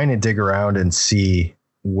was trying to dig around and see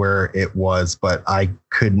where it was, but I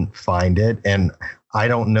couldn't find it. And I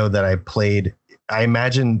don't know that I played. I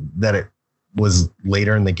imagine that it was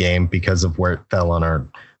later in the game because of where it fell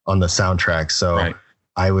on the soundtrack. So right.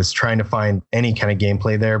 I was trying to find any kind of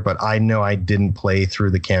gameplay there, but I know I didn't play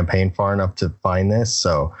through the campaign far enough to find this.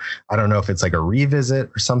 So I don't know if it's like a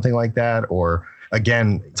revisit or something like that, or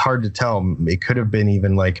again, it's hard to tell. It could have been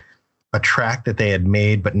even like a track that they had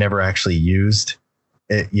made but never actually used.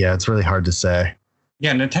 It's really hard to say.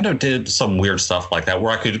 Yeah, Nintendo did some weird stuff like that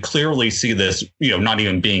where I could clearly see this, not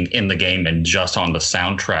even being in the game and just on the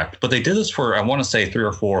soundtrack. But they did this for, I want to say, 3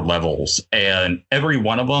 or 4 levels. And every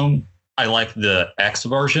one of them, I like the X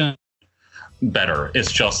version better.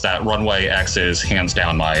 It's just that Runway X is hands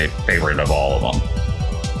down my favorite of all of them.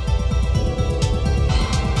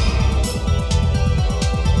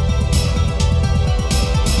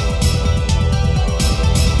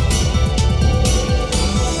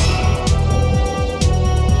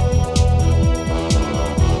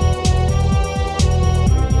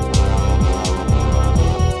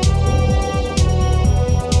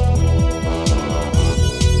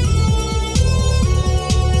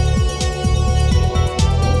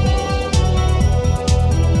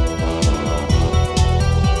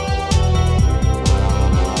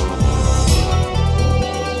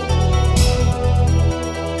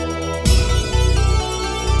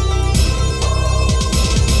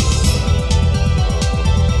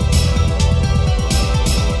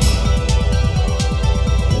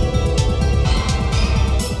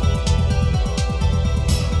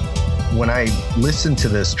 Listen to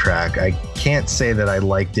this track, I can't say that I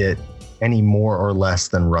liked it any more or less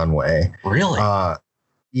than Runway. Really?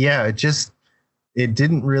 Yeah, it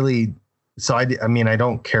didn't really. So I mean, I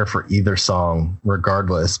don't care for either song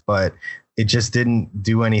regardless, but it just didn't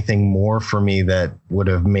do anything more for me that would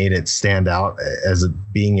have made it stand out as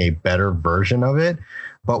being a better version of it.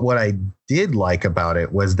 But what I did like about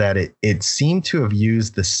it was that it seemed to have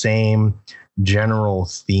used the same general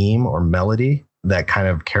theme or melody that kind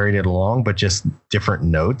of carried it along, but just different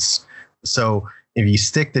notes. So if you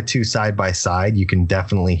stick the two side by side, you can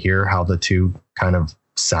definitely hear how the two kind of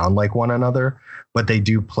sound like one another, but they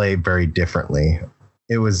do play very differently.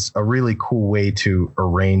 It was a really cool way to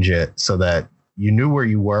arrange it so that you knew where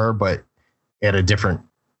you were, but at a different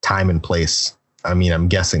time and place. I mean, I'm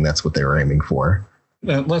guessing that's what they were aiming for.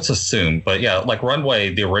 Let's assume, but yeah, like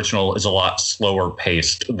Runway, the original is a lot slower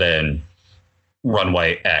paced than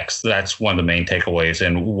Runway X. That's one of the main takeaways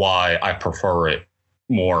and why I prefer it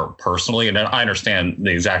more personally. And I understand the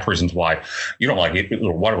exact reasons why you don't like it,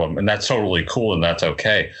 or one of them, and that's totally cool and that's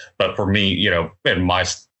okay. But for me, in my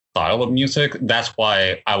style of music, that's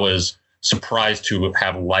why I was surprised to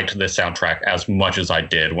have liked this soundtrack as much as I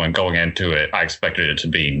did. When going into it, I expected it to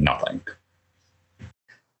be nothing.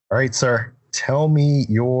 All right, sir. Tell me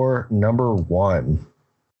your number 1.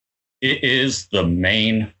 It is the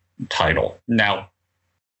main title. Now,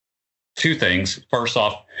 2 things. First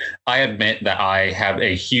off, I admit that I have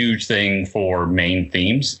a huge thing for main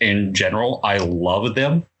themes in general. I love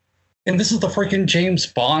them. And this is the freaking James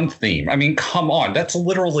Bond theme. I mean, come on. That's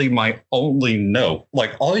literally my only note.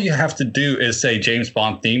 Like, all you have to do is say James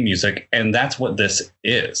Bond theme music, and that's what this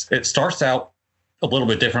is. It starts out a little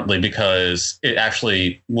bit differently because it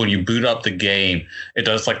actually, when you boot up the game, it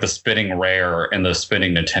does like the spinning Rare and the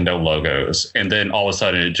spinning Nintendo logos. And then all of a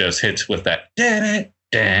sudden it just hits with that and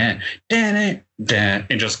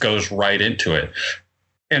just goes right into it.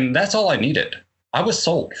 And that's all I needed. I was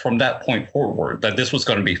sold from that point forward that this was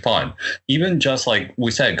going to be fun. Even just like we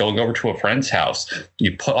said, going over to a friend's house,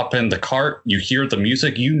 you put up in the cart, you hear the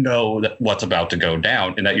music, you know that what's about to go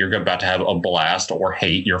down and that you're about to have a blast or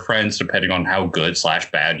hate your friends, depending on how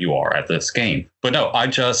good/bad you are at this game. But no, I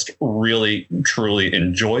just really, truly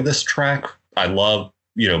enjoy this track. I love,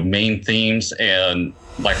 main themes. And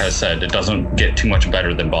like I said, it doesn't get too much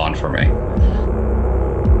better than Bond for me.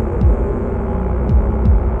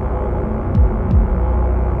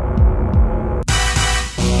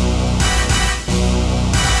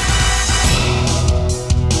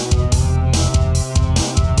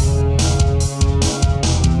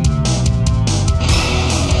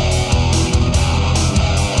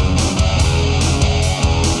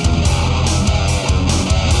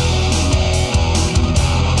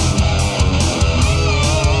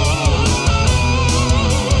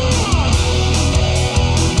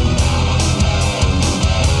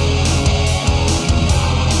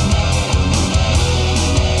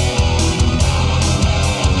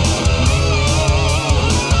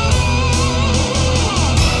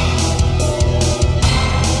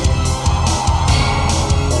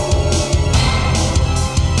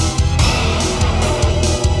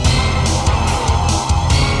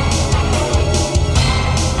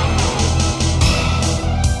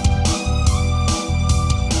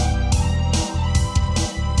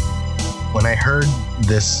 When I heard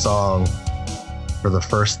this song for the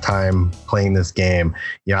first time playing this game,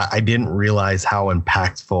 I didn't realize how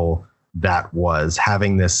impactful that was,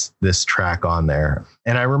 having this track on there.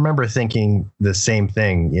 And I remember thinking the same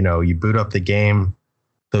thing. You boot up the game,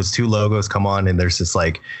 those two logos come on, and there's this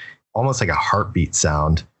almost like a heartbeat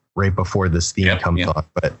sound right before this theme comes on.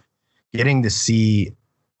 But getting to see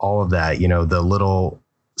all of that, the little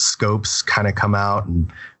scopes kind of come out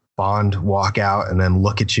and Bond walk out and then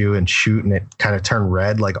look at you and shoot and it kind of turn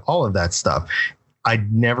red, like all of that stuff. I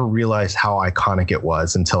never realized how iconic it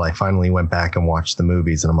was until I finally went back and watched the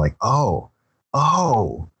movies, and I'm like, oh,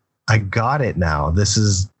 I got it now. This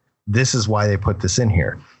is why they put this in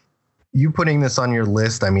here. You putting this on your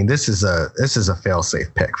list, I mean, this is a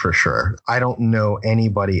fail-safe pick for sure. I don't know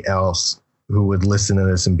anybody else who would listen to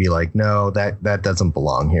this and be like, no, that doesn't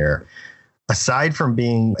belong here. Aside from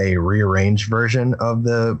being a rearranged version of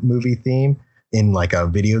the movie theme in like a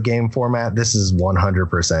video game format, this is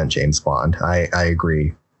 100% James Bond. I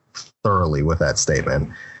agree thoroughly with that statement.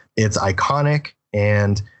 It's iconic,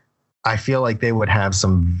 and I feel like they would have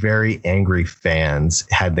some very angry fans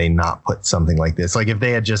had they not put something like this. Like if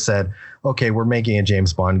they had just said, okay, we're making a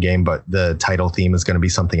James Bond game, but the title theme is going to be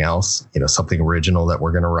something else, something original that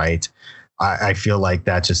we're going to write. I feel like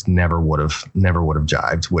that just never would have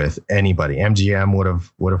jived with anybody. MGM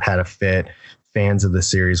would have had a fit. Fans of the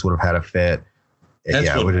series would have had a fit.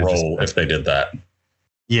 That would roll if they did that.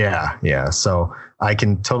 Yeah. So I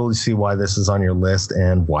can totally see why this is on your list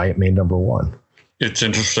and why it made number one. It's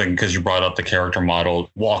interesting because you brought up the character model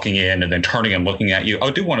walking in and then turning and looking at you. I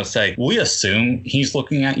do want to say we assume he's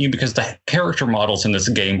looking at you because the character models in this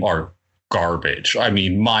game are garbage. I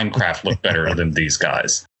mean, Minecraft looked better than these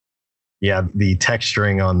guys. Yeah, the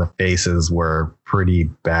texturing on the faces were pretty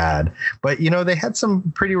bad. But, they had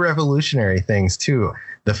some pretty revolutionary things, too.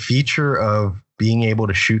 The feature of being able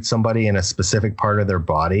to shoot somebody in a specific part of their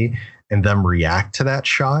body and them react to that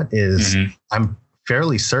shot is, I'm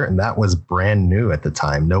fairly certain that was brand new at the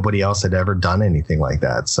time. Nobody else had ever done anything like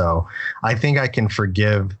that. So I think I can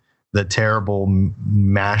forgive the terrible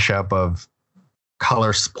mashup of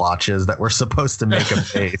color splotches that were supposed to make a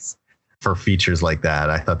face. For features like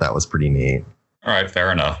that. I thought that was pretty neat. All right,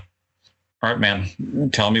 fair enough. All right,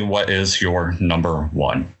 man. Tell me, what is your number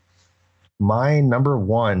one? My number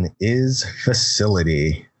one is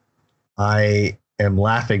Facility. I am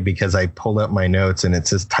laughing because I pulled up my notes and it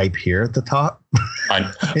says type here at the top.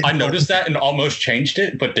 I noticed that and almost changed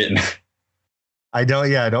it, but didn't. I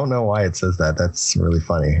don't know why it says that. That's really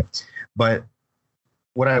funny. But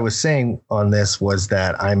what I was saying on this was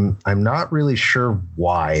that I'm not really sure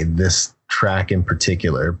why this track in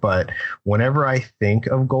particular, but whenever I think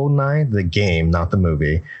of Goldeneye, the game, not the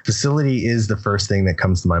movie, Facility is the first thing that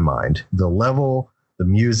comes to my mind. The level, the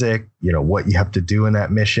music, what you have to do in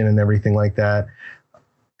that mission and everything like that.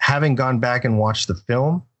 Having gone back and watched the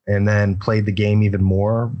film and then played the game even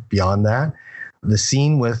more beyond that, the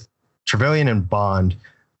scene with Trevelyan and Bond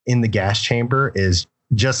in the gas chamber is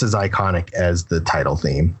just as iconic as the title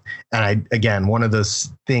theme. And again, one of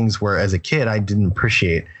those things where as a kid, I didn't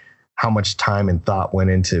appreciate how much time and thought went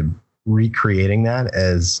into recreating that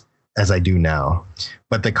as I do now.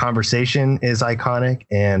 But the conversation is iconic,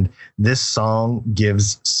 and this song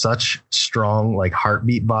gives such strong like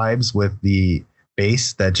heartbeat vibes with the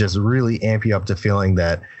bass that just really amp you up to feeling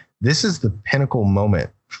that this is the pinnacle moment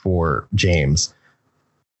for James.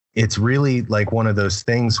 It's really like one of those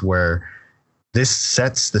things where this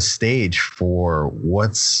sets the stage for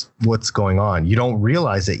what's going on. You don't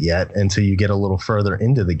realize it yet until you get a little further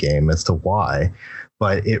into the game as to why,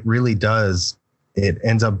 but it really does. It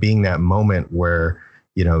ends up being that moment where,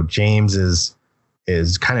 you know, James is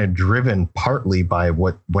kind of driven partly by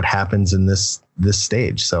what happens in this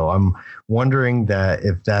stage. So I'm wondering that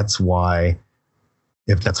if that's why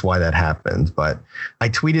that happened. But I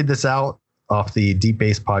tweeted this out off the Deep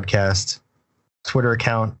Bass Podcast Twitter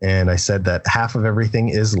account, and I said that half of everything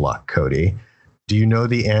is luck. Cody, do you know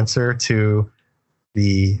the answer to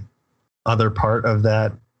the other part of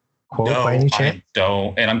that quote by any chance? I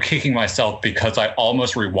don't, and I'm kicking myself because I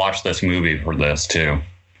almost rewatched this movie for this too.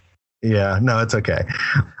 Yeah, no, it's okay.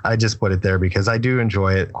 I just put it there because I do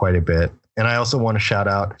enjoy it quite a bit. And I also want to shout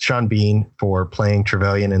out Sean Bean for playing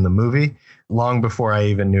Trevelyan in the movie long before I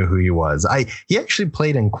even knew who he was. He actually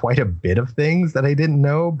played in quite a bit of things that I didn't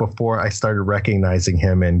know before I started recognizing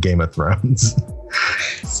him in Game of Thrones.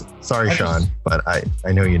 Sorry, Sean, but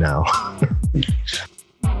I know you now.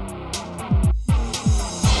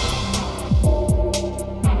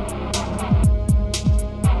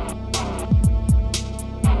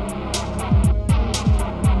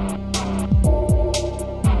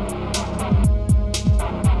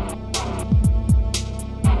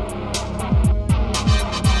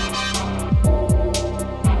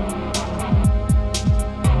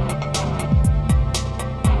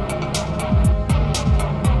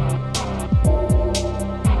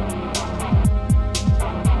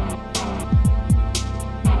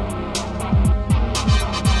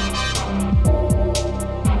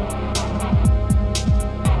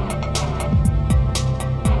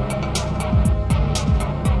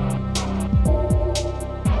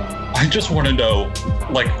 I just want to know,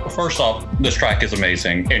 like, first off, this track is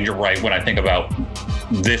amazing. And you're right, when I think about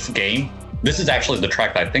this game, this is actually the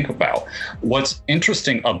track that I think about. What's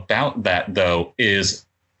interesting about that, though, is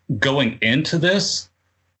going into this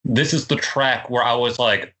is the track where I was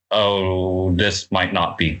like, oh, this might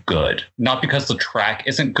not be good. Not because the track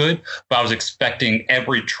isn't good, but I was expecting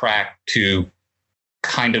every track to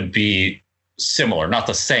kind of be similar, not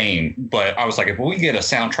the same. But I was like, if we get a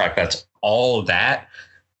soundtrack that's all that,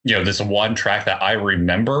 you know, this one track that I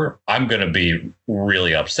remember, I'm going to be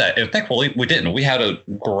really upset. And thankfully, we didn't. We had a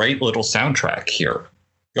great little soundtrack here.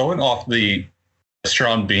 Going off the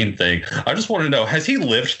Sean Bean thing, I just want to know, has he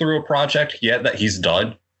lived through a project yet that he's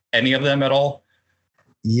done? Any of them at all?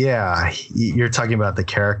 Yeah. You're talking about the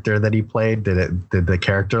character that he played. Did the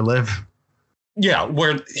character live? Yeah,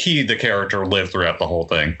 where the character lived throughout the whole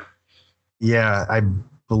thing. Yeah, I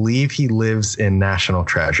believe he lives in National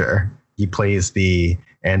Treasure. He plays the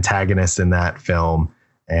antagonist in that film,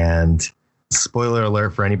 and spoiler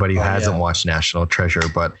alert for anybody who hasn't watched National Treasure,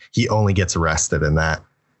 but he only gets arrested in that.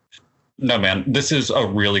 No, man, this is a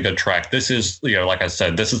really good track. This is, you know, like I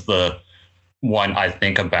said, this is the one I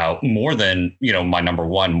think about more than, you know, my number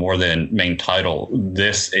one, more than main title.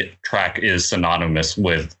 This track is synonymous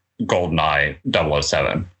with Goldeneye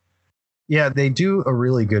 007. Yeah, they do a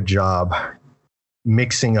really good job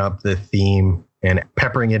mixing up the theme and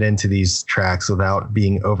peppering it into these tracks without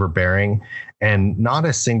being overbearing. And not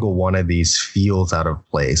a single one of these feels out of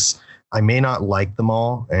place. I may not like them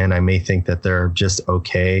all, and I may think that they're just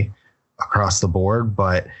okay across the board,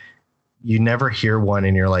 but you never hear one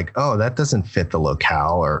and you're like, oh, that doesn't fit the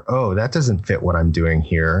locale, or, oh, that doesn't fit what I'm doing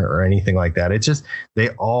here, or anything like that. It's just, they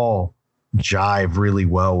all jive really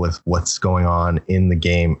well with what's going on in the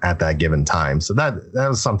game at that given time. So that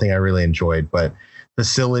was something I really enjoyed, but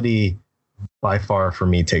Facility by far for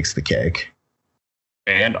me takes the cake.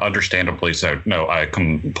 And understandably so. No, I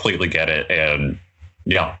completely get it. And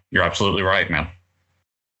yeah, you're absolutely right, man.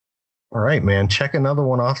 All right, man. Check another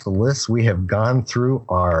one off the list. We have gone through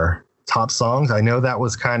our top songs. I know that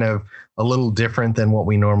was kind of a little different than what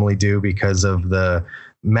we normally do because of the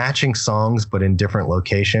matching songs, but in different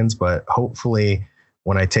locations. But hopefully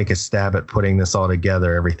when I take a stab at putting this all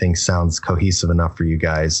together, everything sounds cohesive enough for you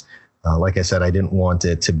guys. Like I said, I didn't want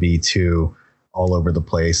it to be too all over the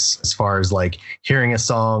place as far as like hearing a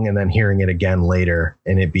song and then hearing it again later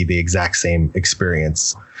and it be the exact same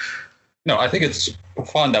experience. No, I think it's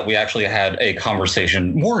fun that we actually had a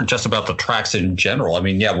conversation more just about the tracks in general. I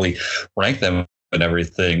mean, yeah, we rank them and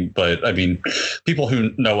everything, but I mean, people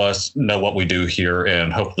who know us know what we do here,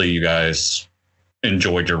 and hopefully you guys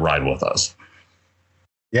enjoyed your ride with us.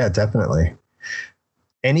 Yeah, definitely.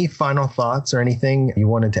 Any final thoughts or anything you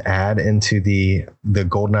wanted to add into the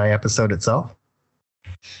Goldeneye episode itself?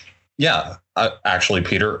 Yeah, actually,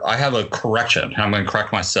 Peter, I have a correction. I'm going to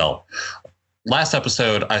correct myself. Last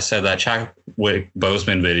episode, I said that Chadwick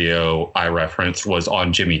Boseman video I referenced was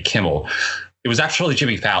on Jimmy Kimmel. It was actually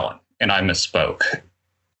Jimmy Fallon, and I misspoke.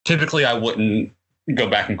 Typically, I wouldn't go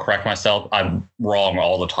back and correct myself. I'm wrong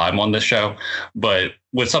all the time on this show. But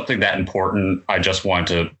with something that important, I just wanted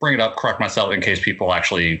to bring it up, correct myself in case people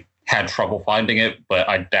actually had trouble finding it. But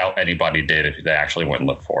I doubt anybody did if they actually went and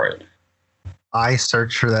looked for it. I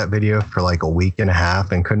searched for that video for like a week and a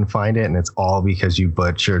half and couldn't find it. And it's all because you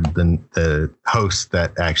butchered the host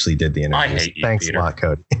that actually did the interview. I hate you, Thanks Peter. a lot,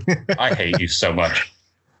 Cody. I hate you so much.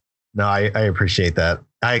 No, I appreciate that.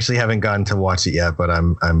 I actually haven't gotten to watch it yet, but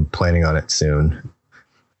I'm planning on it soon.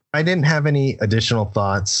 I didn't have any additional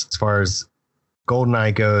thoughts as far as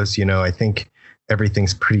Goldeneye goes. I think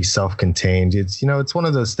everything's pretty self-contained. It's one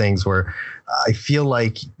of those things where I feel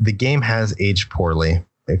like the game has aged poorly.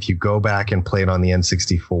 If you go back and play it on the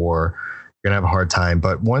N64, you're going to have a hard time.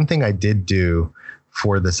 But one thing I did do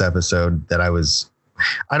for this episode that I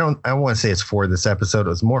don't want to say it's for this episode. It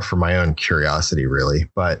was more for my own curiosity, really.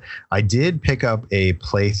 But I did pick up a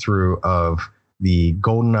playthrough of the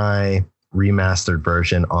Goldeneye remastered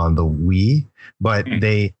version on the Wii. But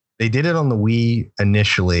they did it on the Wii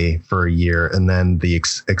initially for a year, and then the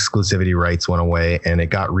exclusivity rights went away, and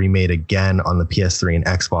it got remade again on the PS3 and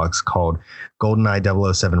Xbox called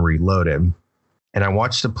Goldeneye 007 Reloaded. And I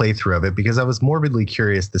watched a playthrough of it because I was morbidly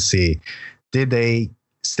curious to see, did they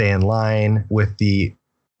stay in line with the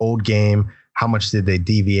old game? How much did they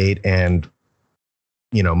deviate? And,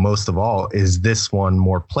 most of all, is this one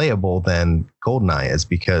more playable than Goldeneye is?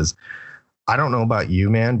 Because I don't know about you,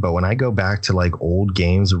 man, but when I go back to like old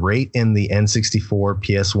games right in the N64,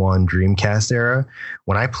 PS1, Dreamcast era,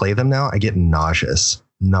 when I play them now, I get nauseous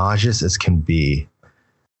as can be.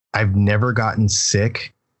 I've never gotten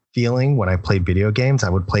sick feeling when I played video games. I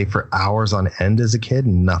would play for hours on end as a kid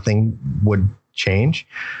and nothing would change.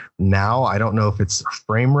 Now, I don't know if it's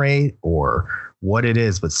frame rate or what it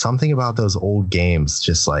is, but something about those old games,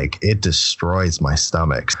 just like it destroys my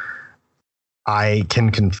stomach. I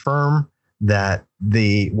can confirm that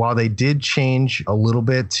while they did change a little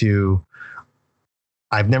bit to,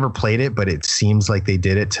 I've never played it, but it seems like they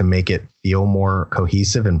did it to make it feel more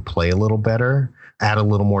cohesive and play a little better, add a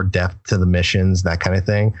little more depth to the missions, that kind of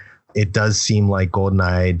thing. It does seem like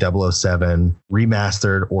GoldenEye 007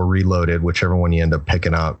 remastered or reloaded, whichever one you end up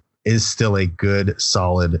picking up, is still a good,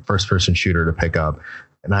 solid first-person shooter to pick up,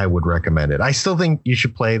 and I would recommend it. I still think you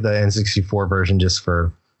should play the N64 version just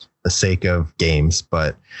for the sake of games,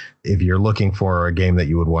 but if you're looking for a game that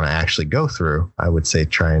you would want to actually go through, I would say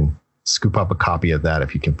try and scoop up a copy of that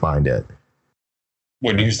if you can find it.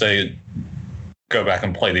 When you say go back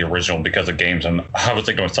and play the original because of games, and I was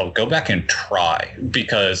thinking to myself, go back and try,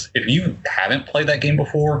 because if you haven't played that game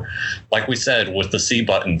before, like we said with the C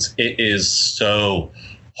buttons, it is so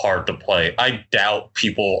hard to play. I doubt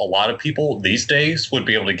a lot of people these days would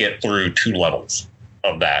be able to get through 2 levels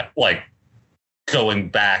of that. Like, going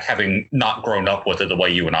back, having not grown up with it the way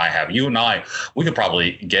you and I have. You and I, we could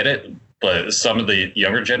probably get it, but some of the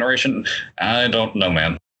younger generation, I don't know,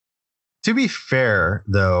 man. To be fair,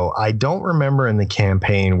 though, I don't remember in the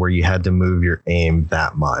campaign where you had to move your aim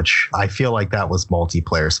that much. I feel like that was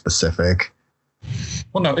multiplayer specific.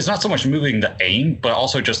 Well, no, it's not so much moving the aim, but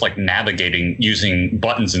also just like navigating using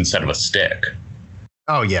buttons instead of a stick.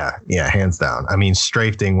 Oh, yeah. Yeah, hands down. I mean,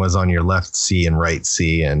 strafing was on your left C and right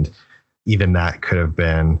C, and even that could have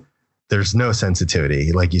been, there's no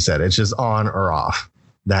sensitivity. Like you said, it's just on or off.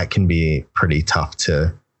 That can be pretty tough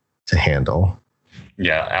to handle.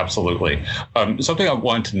 Yeah, absolutely. Something I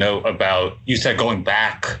wanted to know about, you said going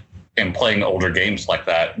back and playing older games like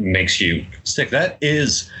that makes you sick. That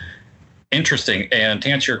is interesting. And to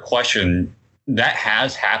answer your question, that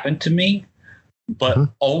has happened to me, but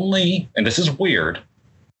only, and this is weird,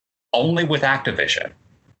 only with Activision,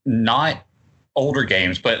 not older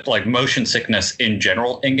games, but like motion sickness in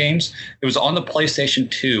general in games. It was on the PlayStation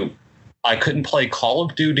 2. I couldn't play Call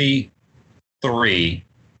of Duty 3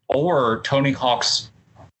 or Tony Hawk's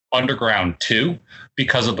Underground 2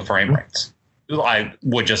 because of the frame rates. I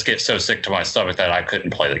would just get so sick to my stomach that I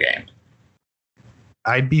couldn't play the game.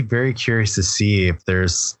 I'd be very curious to see if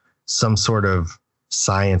there's some sort of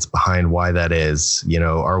science behind why that is.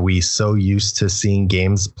 Are we so used to seeing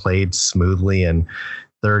games played smoothly and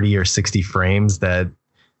 30 or 60 frames that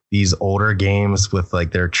these older games with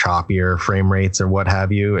like their choppier frame rates or what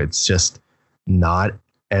have you, it's just not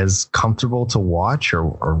as comfortable to watch or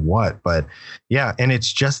what. But yeah, and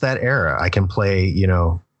it's just that era. I can play,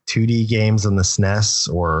 2D games on the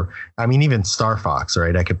SNES, or I mean, even Star Fox,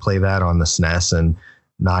 right? I could play that on the SNES and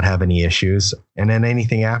not have any issues. And then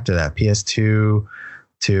anything after that, PS2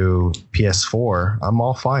 to PS4, I'm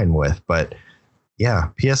all fine with. But yeah,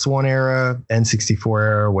 PS1 era, N64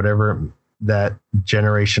 era, whatever that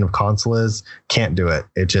generation of console is, can't do it.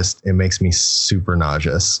 It makes me super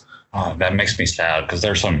nauseous. Oh, that makes me sad because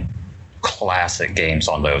there's some classic games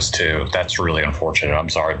on those too. That's really unfortunate. I'm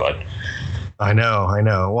sorry, bud. I know.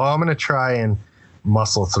 Well, I'm going to try and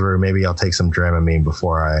muscle through. Maybe I'll take some Dramamine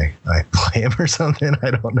before I play him or something.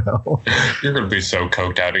 I don't know. You're going to be so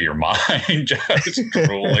coked out of your mind just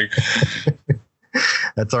drooling.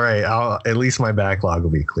 That's all right. At least my backlog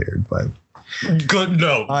will be cleared. But good.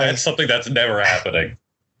 No, that's something that's never happening.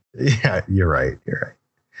 Yeah, you're right.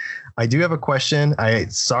 I do have a question. I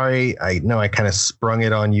know I kind of sprung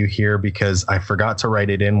it on you here because I forgot to write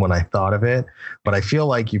it in when I thought of it, but I feel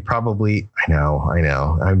like you probably, I know.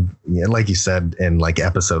 I'm like you said in like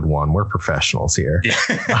episode 1, we're professionals here.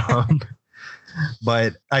 Yeah.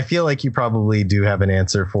 But I feel like you probably do have an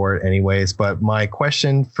answer for it anyways. But my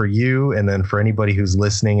question for you, and then for anybody who's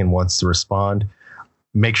listening and wants to respond,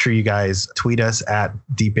 make sure you guys tweet us at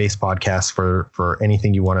Deep Base Podcast for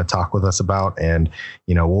anything you want to talk with us about. And,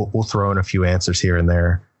 we'll throw in a few answers here and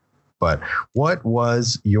there. But what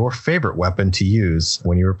was your favorite weapon to use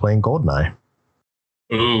when you were playing Goldeneye?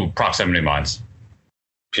 Ooh, proximity mines.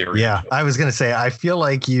 Period. Yeah, I was going to say, I feel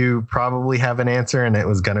like you probably have an answer and it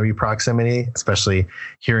was going to be proximity, especially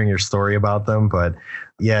hearing your story about them. But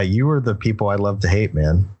yeah, you were the people I love to hate,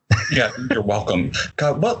 man. Yeah, you're welcome.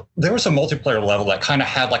 God, well, there was a multiplayer level that kind of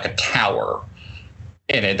had like a tower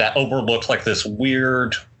in it that overlooked like this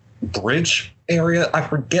weird bridge area. I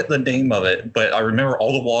forget the name of it, but I remember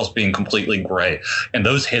all the walls being completely gray, and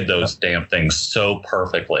those hid those damn things so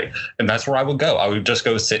perfectly. And that's where I would go. I would just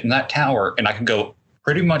go sit in that tower, and I could go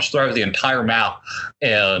pretty much throughout the entire map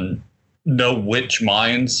and know which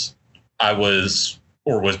mines I was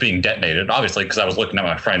being detonated, obviously, because I was looking at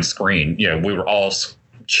my friend's screen. We were all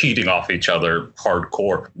cheating off each other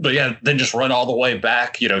hardcore. But yeah, then just run all the way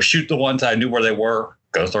back, shoot the ones I knew where they were,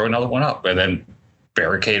 go throw another one up, and then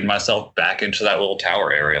barricade myself back into that little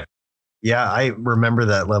tower area. Yeah, I remember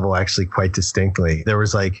that level actually quite distinctly. There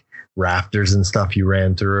was like rafters and stuff you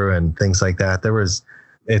ran through and things like that.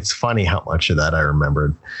 It's funny how much of that I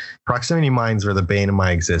remembered. Proximity mines were the bane of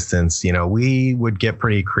my existence. We would get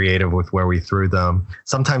pretty creative with where we threw them.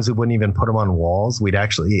 Sometimes we wouldn't even put them on walls. We'd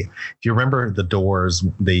actually, if you remember the doors,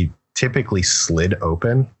 they typically slid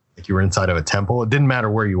open. Like you were inside of a temple. It didn't matter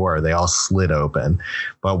where you were. They all slid open.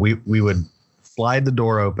 But we would slide the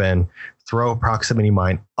door open, throw a proximity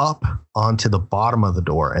mine up onto the bottom of the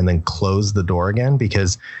door, and then close the door again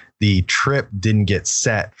because the trip didn't get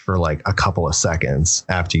set for like a couple of seconds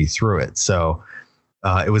after you threw it. So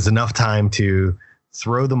it was enough time to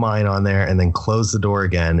throw the mine on there and then close the door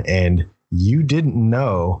again. And you didn't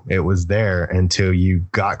know it was there until you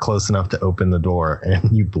got close enough to open the door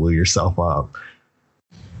and you blew yourself up.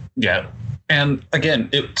 Yeah. And again,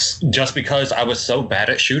 it's just because I was so bad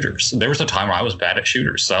at shooters. There was a time where I was bad at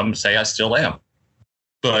shooters. Some say I still am.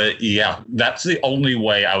 But yeah, that's the only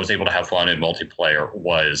way I was able to have fun in multiplayer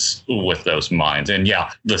was with those mines. And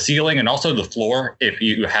yeah, the ceiling and also the floor, if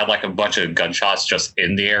you had like a bunch of gunshots just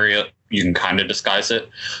in the area, you can kind of disguise it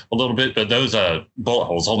a little bit. But those bullet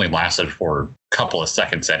holes only lasted for a couple of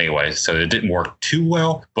seconds anyway, so it didn't work too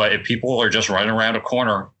well. But if people are just running around a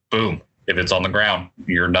corner, boom, if it's on the ground,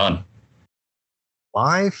 you're done.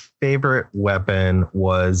 My favorite weapon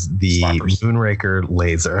was the Slappers. Moonraker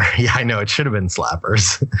laser. Yeah, I know it should have been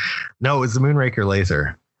Slappers. No, it was the Moonraker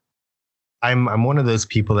laser. I'm one of those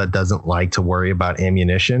people that doesn't like to worry about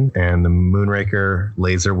ammunition, and the Moonraker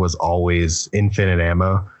laser was always infinite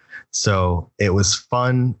ammo. So it was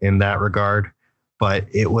fun in that regard, but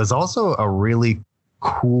it was also a really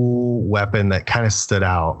cool weapon that kind of stood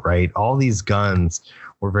out, right? All these guns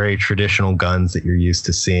were very traditional guns that you're used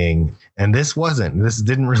to seeing. And this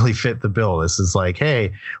didn't really fit the bill. This is like,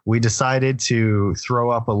 hey, we decided to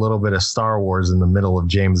throw up a little bit of Star Wars in the middle of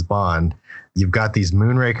James Bond. You've got these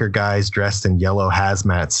Moonraker guys dressed in yellow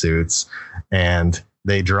hazmat suits, and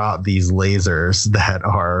they drop these lasers that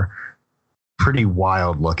are pretty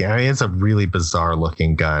wild looking. I mean, it's a really bizarre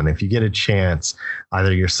looking gun. If you get a chance,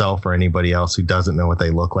 either yourself or anybody else who doesn't know what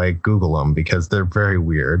they look like, Google them because they're very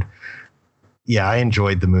weird. Yeah, I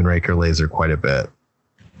enjoyed the Moonraker laser quite a bit.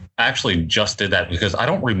 I actually just did that because I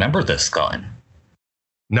don't remember this gun.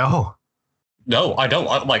 No, I don't.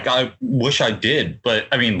 I wish I did. But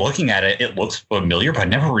I mean, looking at it, it looks familiar, but I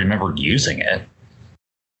never remembered using it.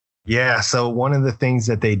 Yeah, so one of the things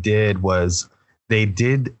that they did was they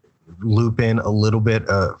did loop in a little bit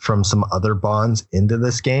from some other Bonds into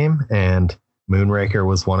this game. And Moonraker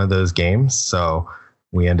was one of those games. So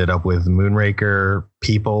We ended up with Moonraker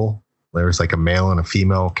people. There was like a male and a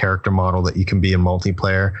female character model that you can be in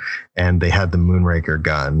multiplayer, and they had the Moonraker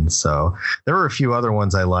gun. So there were a few other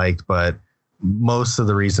ones I liked, but most of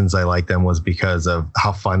the reasons I liked them was because of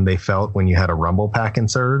how fun they felt when you had a Rumble Pak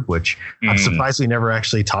inserted, which I'm surprised we never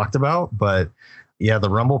actually talked about. But yeah, the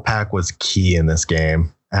Rumble Pak was key in this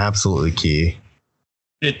game. Absolutely key.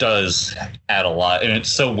 It does add a lot. And it's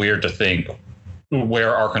so weird to think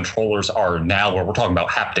where our controllers are now, where we're talking about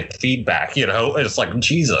haptic feedback, it's like,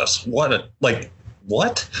 Jesus, what? Like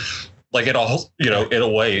it all, in a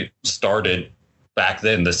way started back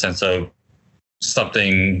then, the sense of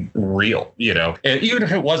something real, and even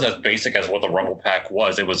if it was as basic as what the Rumble Pak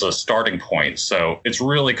was, it was a starting point. So it's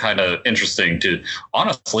really kind of interesting to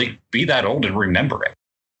honestly be that old and remember it.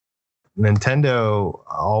 Nintendo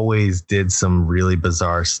always did some really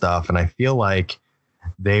bizarre stuff, and I feel like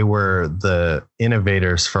they were the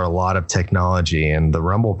innovators for a lot of technology, and the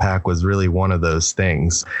Rumble Pak was really one of those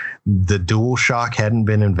things. The DualShock hadn't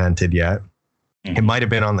been invented yet. It might have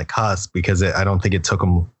been on the cusp because I don't think it took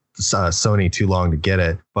them Sony too long to get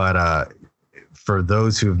it. But for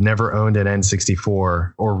those who've never owned an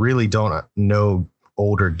N64 or really don't know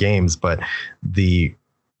older games, but the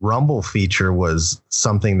Rumble feature was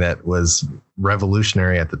something that was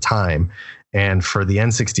revolutionary at the time. And for the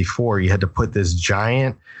N64, you had to put this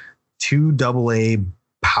giant 2 AA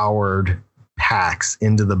powered packs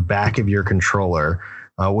into the back of your controller,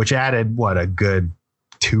 which added a good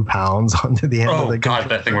 2 pounds onto the end of the controller. God,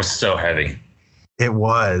 that thing was so heavy. It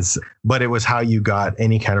was, but it was how you got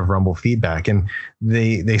any kind of rumble feedback. And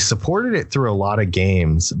they supported it through a lot of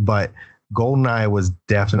games, but Goldeneye was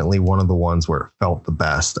definitely one of the ones where it felt the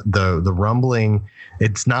best. The rumbling,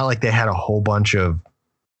 it's not like they had a whole bunch of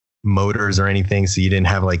motors or anything, so you didn't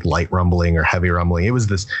have like light rumbling or heavy rumbling. It was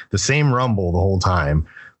the same rumble the whole time,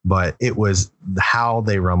 but it was how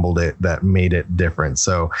they rumbled it that made it different.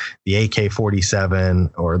 So the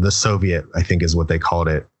AK-47, or the Soviet, I think is what they called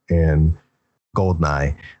it in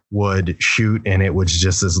Goldeneye, would shoot, and it was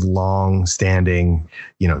just this long standing,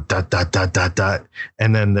 dot, dot, dot, dot, dot.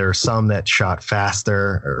 And then there are some that shot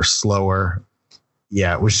faster or slower.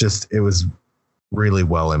 Yeah, it was really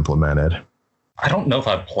well implemented. I don't know if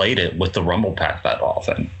I played it with the Rumble Pak that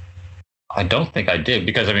often. I don't think I did,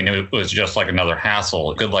 because it was just like another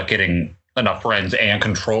hassle. Good luck getting enough friends and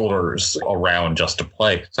controllers around just to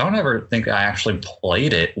play. So I don't ever think I actually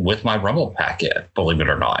played it with my Rumble Pak yet, believe it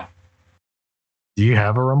or not. Do you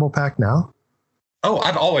have a Rumble Pak now? Oh,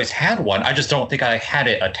 I've always had one. I just don't think I had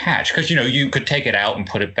it attached because, you could take it out and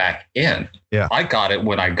put it back in. Yeah. I got it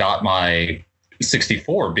when I got my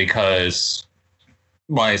 64 because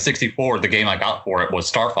my 64, the game I got for it was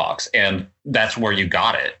Star Fox. And that's where you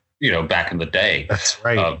got it, back in the day. That's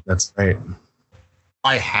right. That's right.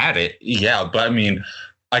 I had it. Yeah. But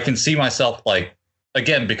I can see myself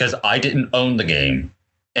again, because I didn't own the game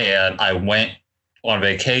and I went on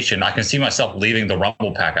vacation, I can see myself leaving the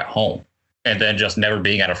Rumble Pak at home and then just never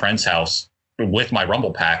being at a friend's house with my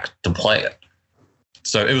Rumble Pak to play it.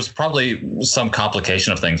 So it was probably some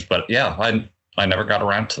complication of things, but yeah, I never got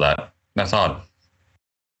around to that. That's odd.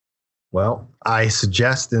 Well, I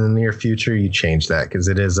suggest in the near future you change that, because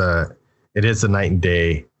it is a night and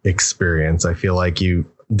day experience. I feel like you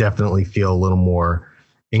definitely feel a little more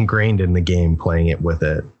ingrained in the game playing it with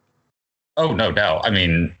it. Oh, no doubt.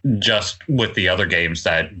 Just with the other games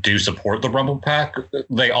that do support the Rumble Pak,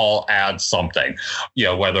 they all add something.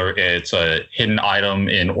 Whether it's a hidden item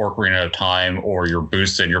in Ocarina of Time or your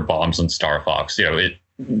boosts and your bombs in Star Fox.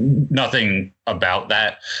 Nothing about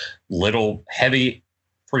that little heavy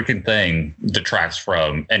freaking thing detracts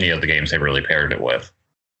from any of the games they really paired it with.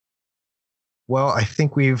 Well, I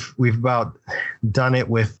think we've about done it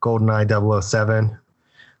with GoldenEye 007.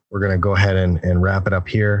 We're going to go ahead and wrap it up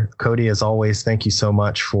here. Cody, as always, thank you so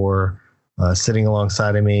much for sitting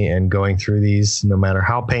alongside of me and going through these, no matter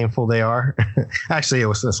how painful they are. Actually,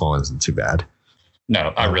 this one wasn't too bad.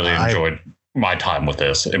 No, I really enjoyed my time with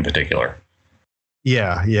this in particular.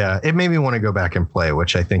 Yeah. It made me want to go back and play,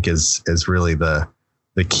 which I think is really the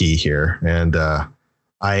key here. And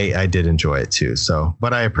I did enjoy it too. So,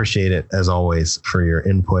 but I appreciate it as always for your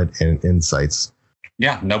input and insights.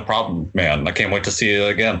 Yeah, no problem, man. I can't wait to see you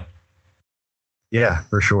again. Yeah,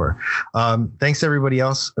 for sure. Thanks everybody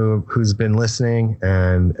else who's been listening,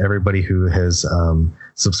 and everybody who has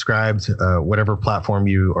subscribed, whatever platform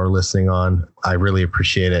you are listening on. I really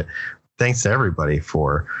appreciate it. Thanks to everybody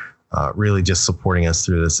for really just supporting us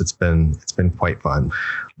through this. It's been quite fun.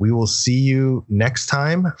 We will see you next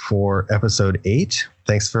time for episode 8.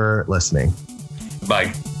 Thanks for listening.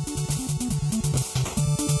 Bye.